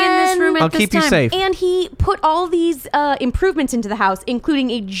Just be in this room at I'll this keep you time. safe. And he put all these improvements into the house,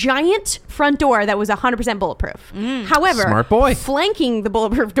 including a giant front door that was 100% bulletproof. However, Smart boy. flanking the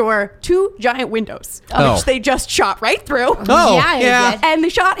bulletproof door, 2 giant windows, Oh. which they just shot right through. Oh, Yeah, they yeah. did. And they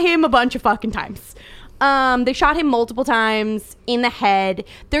shot him a bunch of fucking times. They shot him multiple times in the head.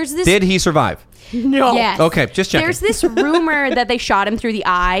 There's this. Did he survive? No. Yes. Okay, just checking. There's this rumor that they shot him through the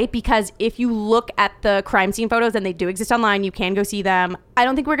eye because if you look at the crime scene photos, and they do exist online, you can go see them. I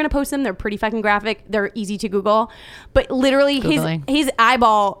don't think we're going to post them. They're pretty fucking graphic. They're easy to Google. But literally, Googling. his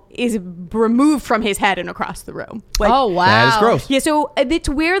eyeball is removed from his head and across the room. Like, Oh, wow. That is gross. yeah, so it's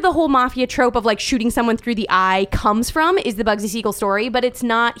where the whole mafia trope of like shooting someone through the eye comes from is the Bugsy Siegel story, but it's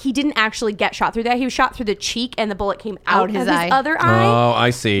not, he didn't actually get shot through the eye. He was shot through the cheek and the bullet came out his of eye. his other eye, Oh, I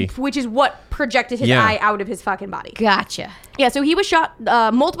see. which is what projected his Yeah. eye out of his fucking body. Gotcha. Yeah, so he was shot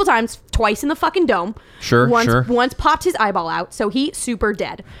multiple times, twice in the fucking dome. Sure, once, sure. Once popped his eyeball out, so he super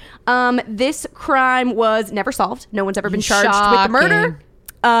dead. This crime was never solved. No one's ever been charged with the murder.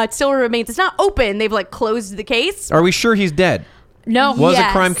 It still remains. It's not open. They've like closed the case. Are we sure he's dead? No. Was Yes.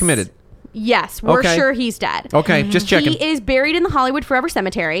 a crime committed? Yes, we're Okay. sure he's dead. Okay, just checking. He is buried in the Hollywood Forever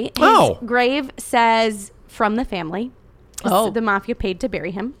Cemetery. His Oh. grave says from the family. Oh. The mafia paid to bury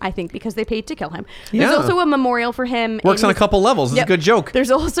him, I think, because they paid to kill him. There's Yeah. also a memorial for him. Works in on a his- couple levels. It's Yep. a good joke.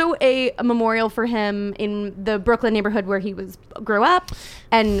 There's also a memorial for him in the Brooklyn neighborhood where he grew up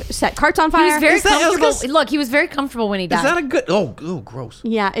and set carts on fire. He was very Is that- I was comfortable. gonna Look, he was very comfortable when he died. Is that a good? Oh, gross.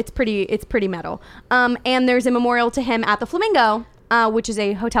 Yeah, it's pretty metal. And there's a memorial to him at the Flamingo, which is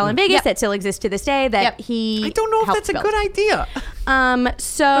a hotel in Vegas Yep. that still exists to this day. That Yep. he I don't know if helped that's a build. good idea.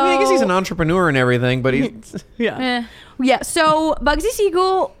 So I mean, I guess he's an entrepreneur and everything, but he's Eh. Yeah, so Bugsy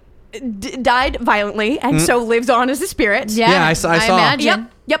Siegel died violently and so lives on as a spirit. Yeah, I saw. imagine.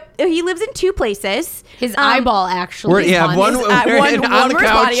 Yep. He lives in 2 places. His eyeball actually. Where, yeah, is one, his- one on where the his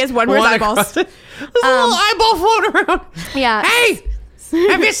couch, body is, one where his eyeballs. across it. There's a little eyeball floating around. Yeah. Hey,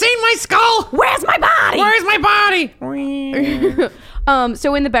 have you seen my skull? Where's my body? Where's my body?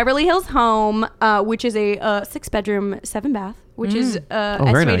 So in the Beverly Hills home, which is a 6-bedroom, 7-bath, which is very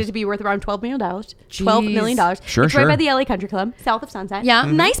estimated nice. to be worth around $12 million. $12 million. Sure, it's right sure. by the LA Country Club, south of Sunset. Yeah.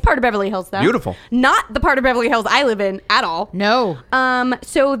 Nice part of Beverly Hills, though. Beautiful. Not the part of Beverly Hills I live in at all. No.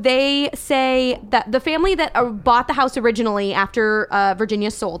 So they say that the family that bought the house originally after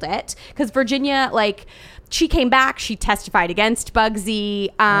Virginia sold it, because Virginia, like, she came back, she testified against Bugsy,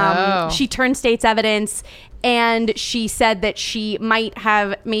 she turned state's evidence, and she said that she might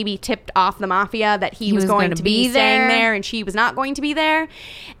have maybe tipped off the mafia that he was going gonna to be be staying there. there and she was not going to be there.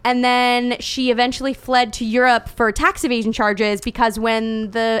 And then she eventually fled to Europe for tax evasion charges because when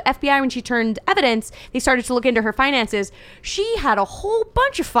the FBI, when she turned evidence, they started to look into her finances. She had a whole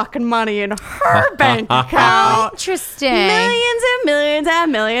bunch of fucking money in her bank account. Interesting. Millions and millions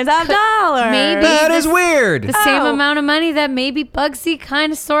and millions of dollars. Maybe That is the- weird. The same Oh. amount of money that maybe Bugsy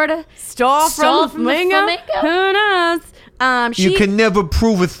kind of, sort of Stole stole from the Flamingo. Who knows? You can never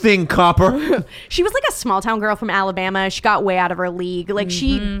prove a thing, copper. She was like a small town girl from Alabama. She got way out of her league. Like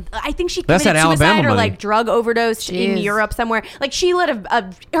I think she That's committed that suicide Alabama or money. like drug overdose in Jeez. Europe somewhere. Like she led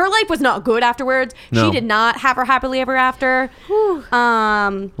her life was not good afterwards. No. She did not have her happily ever after.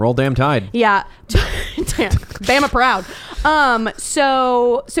 Roll damn tide. Yeah. Damn. Bama proud.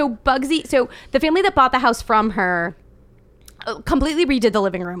 So Bugsy, so the family that bought the house from her completely redid the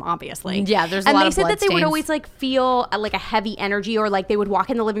living room, obviously. Yeah, there's a and lot they of said that they would bloodstains. always like feel like a heavy energy, or like they would walk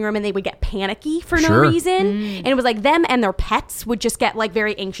in the living room and they would get panicky for no Sure. reason. And it was like them and their pets would just get like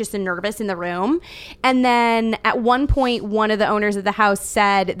very anxious and nervous in the room. And then at one point, one of the owners of the house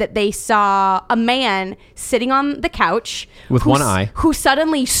said that they saw a man sitting on the couch With who one eye. who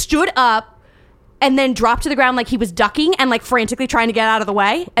suddenly stood up and then dropped to the ground like he was ducking and like frantically trying to get out of the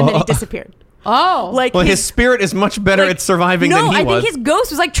way, and then he disappeared. Oh. Like Well, his spirit is much better like- at surviving no, than he I was. think his ghost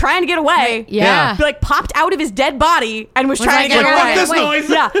was like trying to get away. Yeah. He, like popped out of his dead body and was trying like, to get "Fuck away. this noise."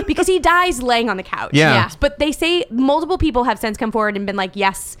 Yeah, because he dies laying on the couch. Yeah. Yeah. But they say multiple people have since come forward and been like,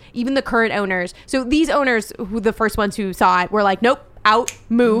 yes, even the current owners. So these owners, who the first ones who saw it, were like, nope, out,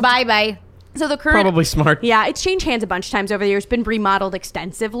 move. Bye bye. So the current Probably smart. Yeah, it's changed hands a bunch of times over the years, been remodeled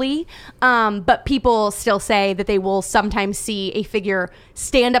extensively. But people still say that they will sometimes see a figure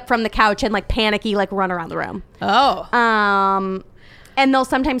stand up from the couch and like panicky, like run around the room. Oh. and they'll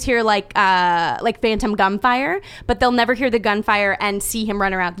sometimes hear like phantom gunfire, but they'll never hear the gunfire and see him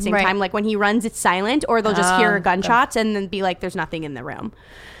run around at the same Right. time. Like when he runs, it's silent, or they'll just hear gunshots and then be like, "There's nothing in the room."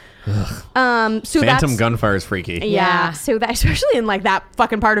 So Phantom that's, gunfire is freaky. Yeah. Yeah. So that, especially in like that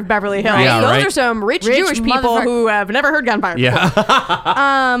fucking part of Beverly Hills, Yeah, those right. are some rich Rich Jewish people motherfucker- who have never heard gunfire.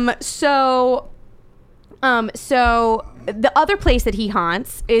 Yeah. So the other place that he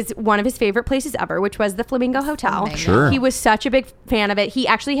haunts is one of his favorite places ever, which was the Flamingo Hotel. Sure. He was such a big fan of it. He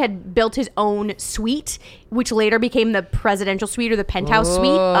actually had built his own suite, which later became the presidential suite or the penthouse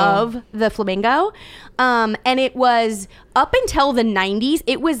suite of the Flamingo. And it was up until the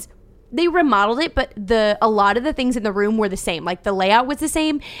 90s. They remodeled it, but a lot of the things in the room were the same. Like the layout was the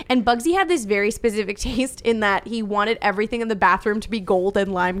same. And Bugsy had this very specific taste in that he wanted everything in the bathroom to be gold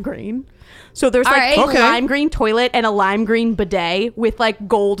and lime green. So there's All like right. a Okay. lime green toilet and a lime green bidet with like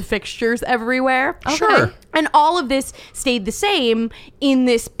gold fixtures everywhere. Sure. And all of this stayed the same in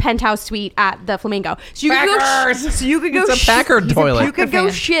this penthouse suite at the Flamingo. So you could go. It's a Packard toilet. You could go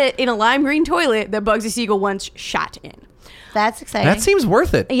fan. shit in a lime green toilet that Bugsy Siegel once shot in. That's exciting. That seems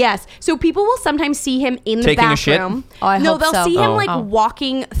worth it. Yes. So people will sometimes see him in the Taking a shit? bathroom. Oh, I no, hope they'll so. see him Oh. like Oh.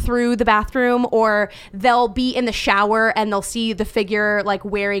 walking through the bathroom, or they'll be in the shower and they'll see the figure like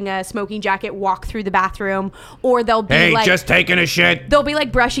wearing a smoking jacket walk through the bathroom, or they'll be Hey, like just taking a shit. they'll be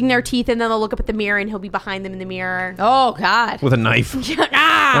like brushing their teeth and then they'll look up at the mirror and he'll be behind them in the mirror. Oh God. With a knife. With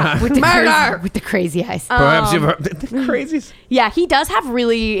the crazy, with the crazy eyes. Perhaps you've heard the crazies. Yeah, he does have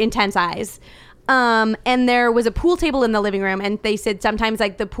really intense eyes. And there was a pool table in the living room, and they said sometimes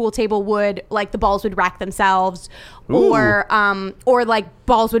like the pool table would like the balls would rack themselves, or like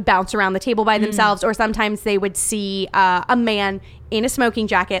balls would bounce around the table by themselves, or sometimes they would see a man in a smoking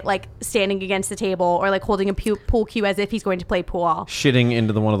jacket like standing against the table or like holding a pool cue as if he's going to play pool, Shitting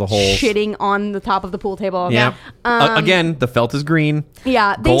into one of the holes. shitting on the top of the pool table. Yeah. Again, the felt is green.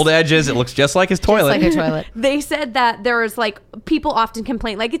 Yeah, Gold edges. It looks just like his toilet. Like a toilet. They said that there was like people often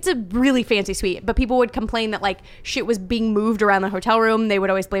complain, like it's a really fancy suite, but people would complain that like shit was being moved around the hotel room. They would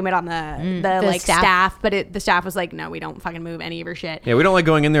always blame it on the like staff, but the staff was like, no, we don't fucking move any of your shit. Yeah, we don't like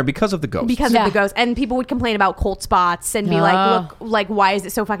going in there because of the ghosts. Because Yeah. of the ghost. And people would complain about cold spots and be like, look, like, why is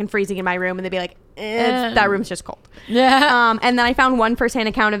it so fucking freezing in my room? And they'd be like, that room's just cold. Yeah. And then I found one firsthand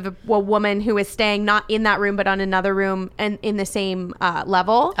account of a woman who was staying not in that room, but on another room and in the same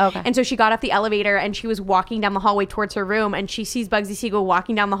level. Okay. And so she got off the elevator and she was walking down the hallway towards her room, and she sees Bugsy Siegel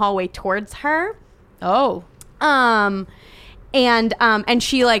walking down the hallway towards her. Oh. And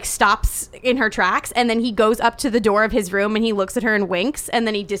she like stops in her tracks, and then he goes up to the door of his room and he looks at her and winks, and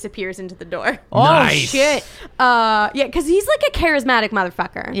then he disappears into the door. Oh shit. Yeah, because he's like a charismatic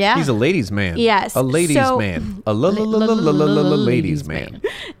motherfucker. Yeah. He's a ladies' man. Yes. A ladies' So- man. A ladies' man.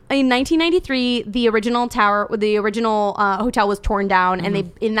 In 1993, the original hotel was torn down, and they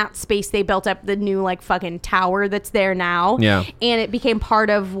in that space they built up the new like fucking tower that's there now. Yeah. And it became part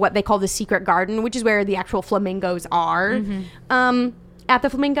of what they call the secret garden, which is where the actual flamingos are. At the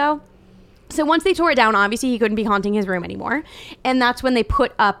Flamingo. So once they tore it down, obviously he couldn't be haunting his room anymore, and that's when they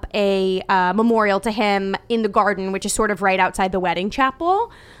put up a memorial to him in the garden, which is sort of right outside the wedding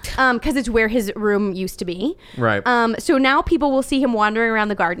chapel, because it's where his room used to be. Right. So now people will see him wandering around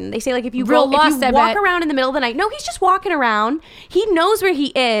the garden. They say like if you Real lost, if you I walk bet. around in the middle of the night, no, he's just walking around. He knows where he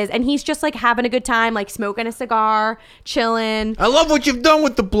is, and he's just like having a good time, like smoking a cigar, chilling. I love what you've done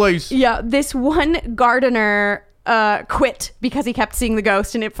with the place. Yeah, this one gardener quit because he kept seeing the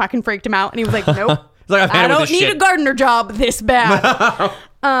ghost and it fucking freaked him out, and he was like, nope. It's like, I've had I it with don't this need shit. a gardener job this bad.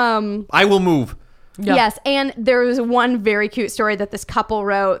 I will move. Yeah. Yes, and there was one very cute story that this couple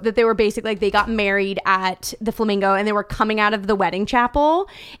wrote, that they were basically like they got married at the Flamingo and they were coming out of the wedding chapel,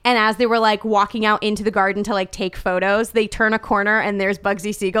 and as they were like walking out into the garden to like take photos, they turn a corner and there's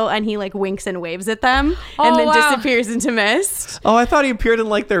Bugsy Siegel, and he like winks and waves at them and then wow. disappears into mist. Oh, I thought he appeared in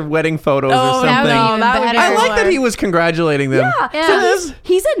like their wedding photos or Oh, something. that would be that would even be I better. like that he was congratulating them. Yeah. So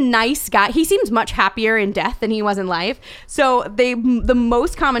he's a nice guy. He seems much happier in death than he was in life. So the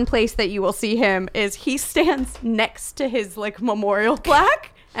most common place that you will see him is he stands next to his like memorial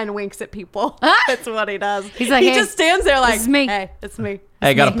plaque and winks at people. That's what he does. He's like, he hey, just stands there like, this is me. hey, it's me.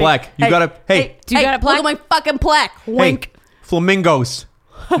 Hey, got a plaque. You got a hey. Do you got a plaque? Look at my fucking plaque. Wink. Hey, flamingos.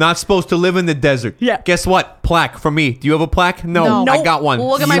 Not supposed to live in the desert. Yeah. Guess what? Plaque for me. Do you have a plaque? No. No. I got one.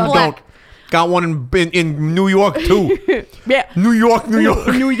 Look at my You plaque. don't. Got one in New York too. Yeah. New York.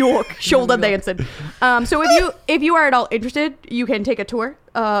 New York shoulder dancing. So if you are at all interested, you can take a tour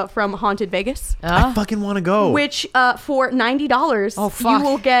from Haunted Vegas. I fucking want to go. Which for $90, Oh, fuck. you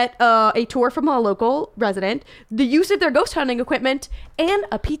will get a tour from a local resident, the use of their ghost hunting equipment, and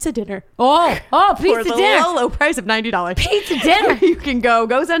a pizza dinner. Oh, For pizza the dinner. low price of $90. Pizza dinner. You can go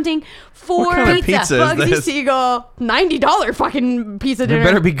ghost hunting for What kind of pizza is Bugsy this? Siegel $90 fucking pizza dinner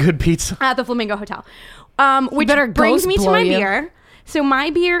There better be good pizza. at the Flamingo Hotel. Which better brings ghost me to blow my you. beer. So my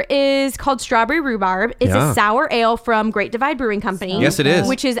beer is called Strawberry Rhubarb. It's Yeah. a sour ale from Great Divide Brewing Company. Yes, it is.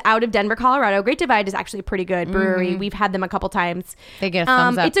 Which is out of Denver, Colorado. Great Divide is actually a pretty good brewery. We've had them a couple times. They get a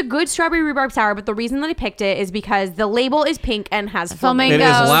thumbs up. It's a good strawberry rhubarb sour, but the reason that I picked it is because the label is pink and has Flamingo. It is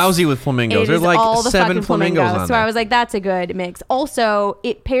Flamingos. lousy with flamingos. It There's is like all the 7 fucking flamingos on So there. I was like, that's a good mix. Also,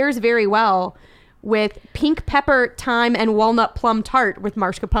 it pairs very well with pink pepper, thyme, and walnut plum tart with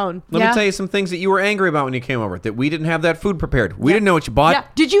mascarpone. Let Yeah. me tell you some things that you were angry about when you came over. That we didn't have that food prepared. We didn't know what you bought. Yeah.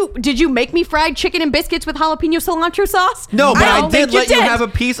 Did you make me fried chicken and biscuits with jalapeno cilantro sauce? No, but I don't did think let you did. have a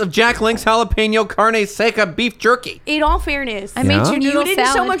piece of Jack Link's jalapeno carne seca beef jerky. In all fairness, I made Yeah? you you noodle didn't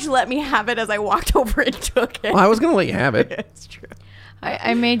so salad. much let me have it as I walked over and took it. Well, I was going to let you have it. It's true.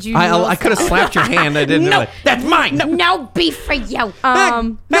 I made you. noodle I could have salad. slapped your hand. I didn't. No. Like, that's mine. No beef for you.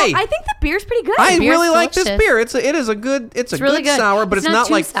 No, hey. I think the beer's pretty good. I beer's really like this delicious. beer. It is a good. It's a really good good. sour, but It's it's not not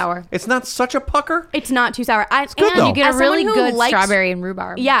too like sour. It's not such a pucker. It's not too sour. It's good, though. You get a as someone really who good likes- strawberry and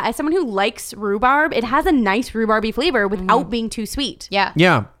rhubarb. Yeah, as someone who likes rhubarb, it has a nice rhubarby flavor without being too sweet. Yeah.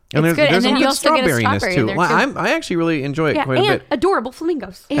 Yeah, and It's there's, good, and there's then some you good also get a strawberryness strawberry too. in there, too. I actually really enjoy it Yeah, quite a and bit. adorable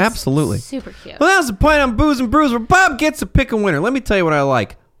flamingos. It's Absolutely. Super cute. Well, that's the point on Booze and Brews, where Bob gets to pick a winner. Let me tell you what I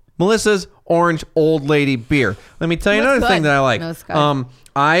like. Melissa's Orange Old Lady beer. Let me tell you That's another thing good. that I like. That's good.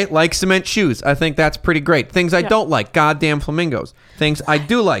 I like cement shoes. I think that's pretty great. Things I don't like, goddamn flamingos. Things I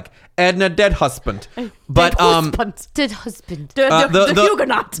do like, Edna Dead Husband. But Did husband. the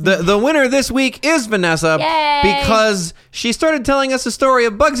Huguenot. the winner this week is Vanessa because she started telling us a story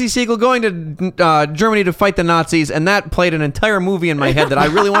of Bugsy Siegel going to Germany to fight the Nazis, and that played an entire movie in my head that I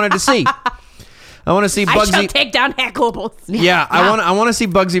really wanted to see. I want to see I shall Bugsy. take down Hacklobles. Yeah, I want to see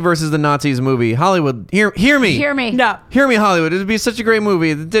Bugsy versus the Nazis movie. Hollywood, hear me. Hear me. No. Hear me, Hollywood. It would be such a great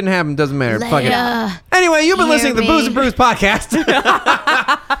movie. It didn't happen. Doesn't matter. Fuck it. Leia. Anyway, you've been Hear listening to the me. Booze and Brews podcast.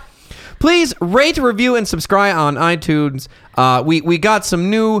 Please rate, review, and subscribe on iTunes. We got some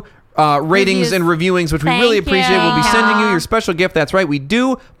new ratings Reviews. and reviewings, which we Thank really appreciate. We'll be you. sending you your special gift. That's right. We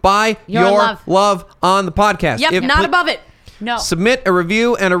do buy Your love on the podcast. Yep, If not pl- above it. No. Submit a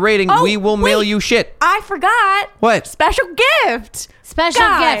review and a rating. Oh, we will mail wait. you shit. I forgot. What? Special gift. Special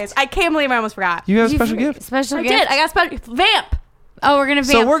Guys, gift. I can't believe I almost forgot. You have a special gift. Special I gift. did. I got special vamp. Oh, we're gonna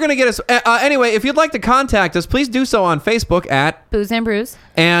So vamp. we're gonna get us. Anyway, if you'd like to contact us, please do so on Facebook at Booze and Brews.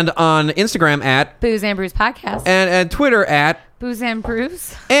 and on Instagram at Booze and Brews podcast. and Twitter at. Booze and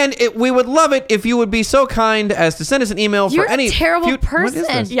Brews. And we would love it if you would be so kind as to send us an email You're for any a terrible What is person.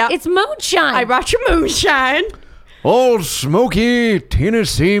 this? Yep. It's moonshine. I brought you moonshine. Old Smoky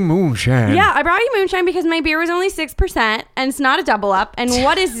Tennessee moonshine. Yeah, I brought you moonshine because my beer was only 6% and it's not a double up. And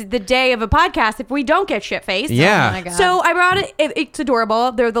what is the day of a podcast if we don't get shit faced? Yeah. Oh my God. So I brought it. It's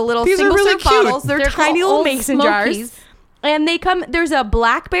adorable. They're the little These are single really serve cute. bottles. They're They're tiny called little Old mason Smokies. jars. And they come. There's a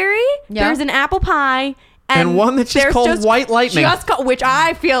blackberry. Yeah. There's an apple pie. And one that's just there's called White Lightning. Which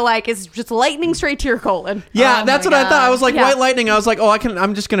I feel like is just lightning straight to your colon. Yeah, Oh that's my what I thought. I God. was like Yeah. White Lightning. I was like,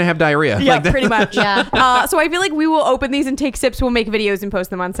 I'm just gonna have diarrhea. Yeah, Like that. pretty much. Yeah. So I feel like we will open these and take sips. We'll make videos and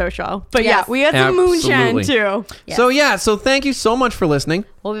post them on social. But Yes. yeah, we had some moonshine Absolutely. too. So thank you so much for listening.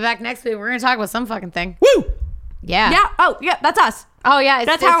 We'll be back next week. We're gonna talk about some fucking thing. Woo! Yeah. Yeah. Oh, yeah. That's us. Oh yeah.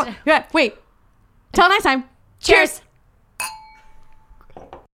 That's how. Yeah. Wait. Till next time. Cheers.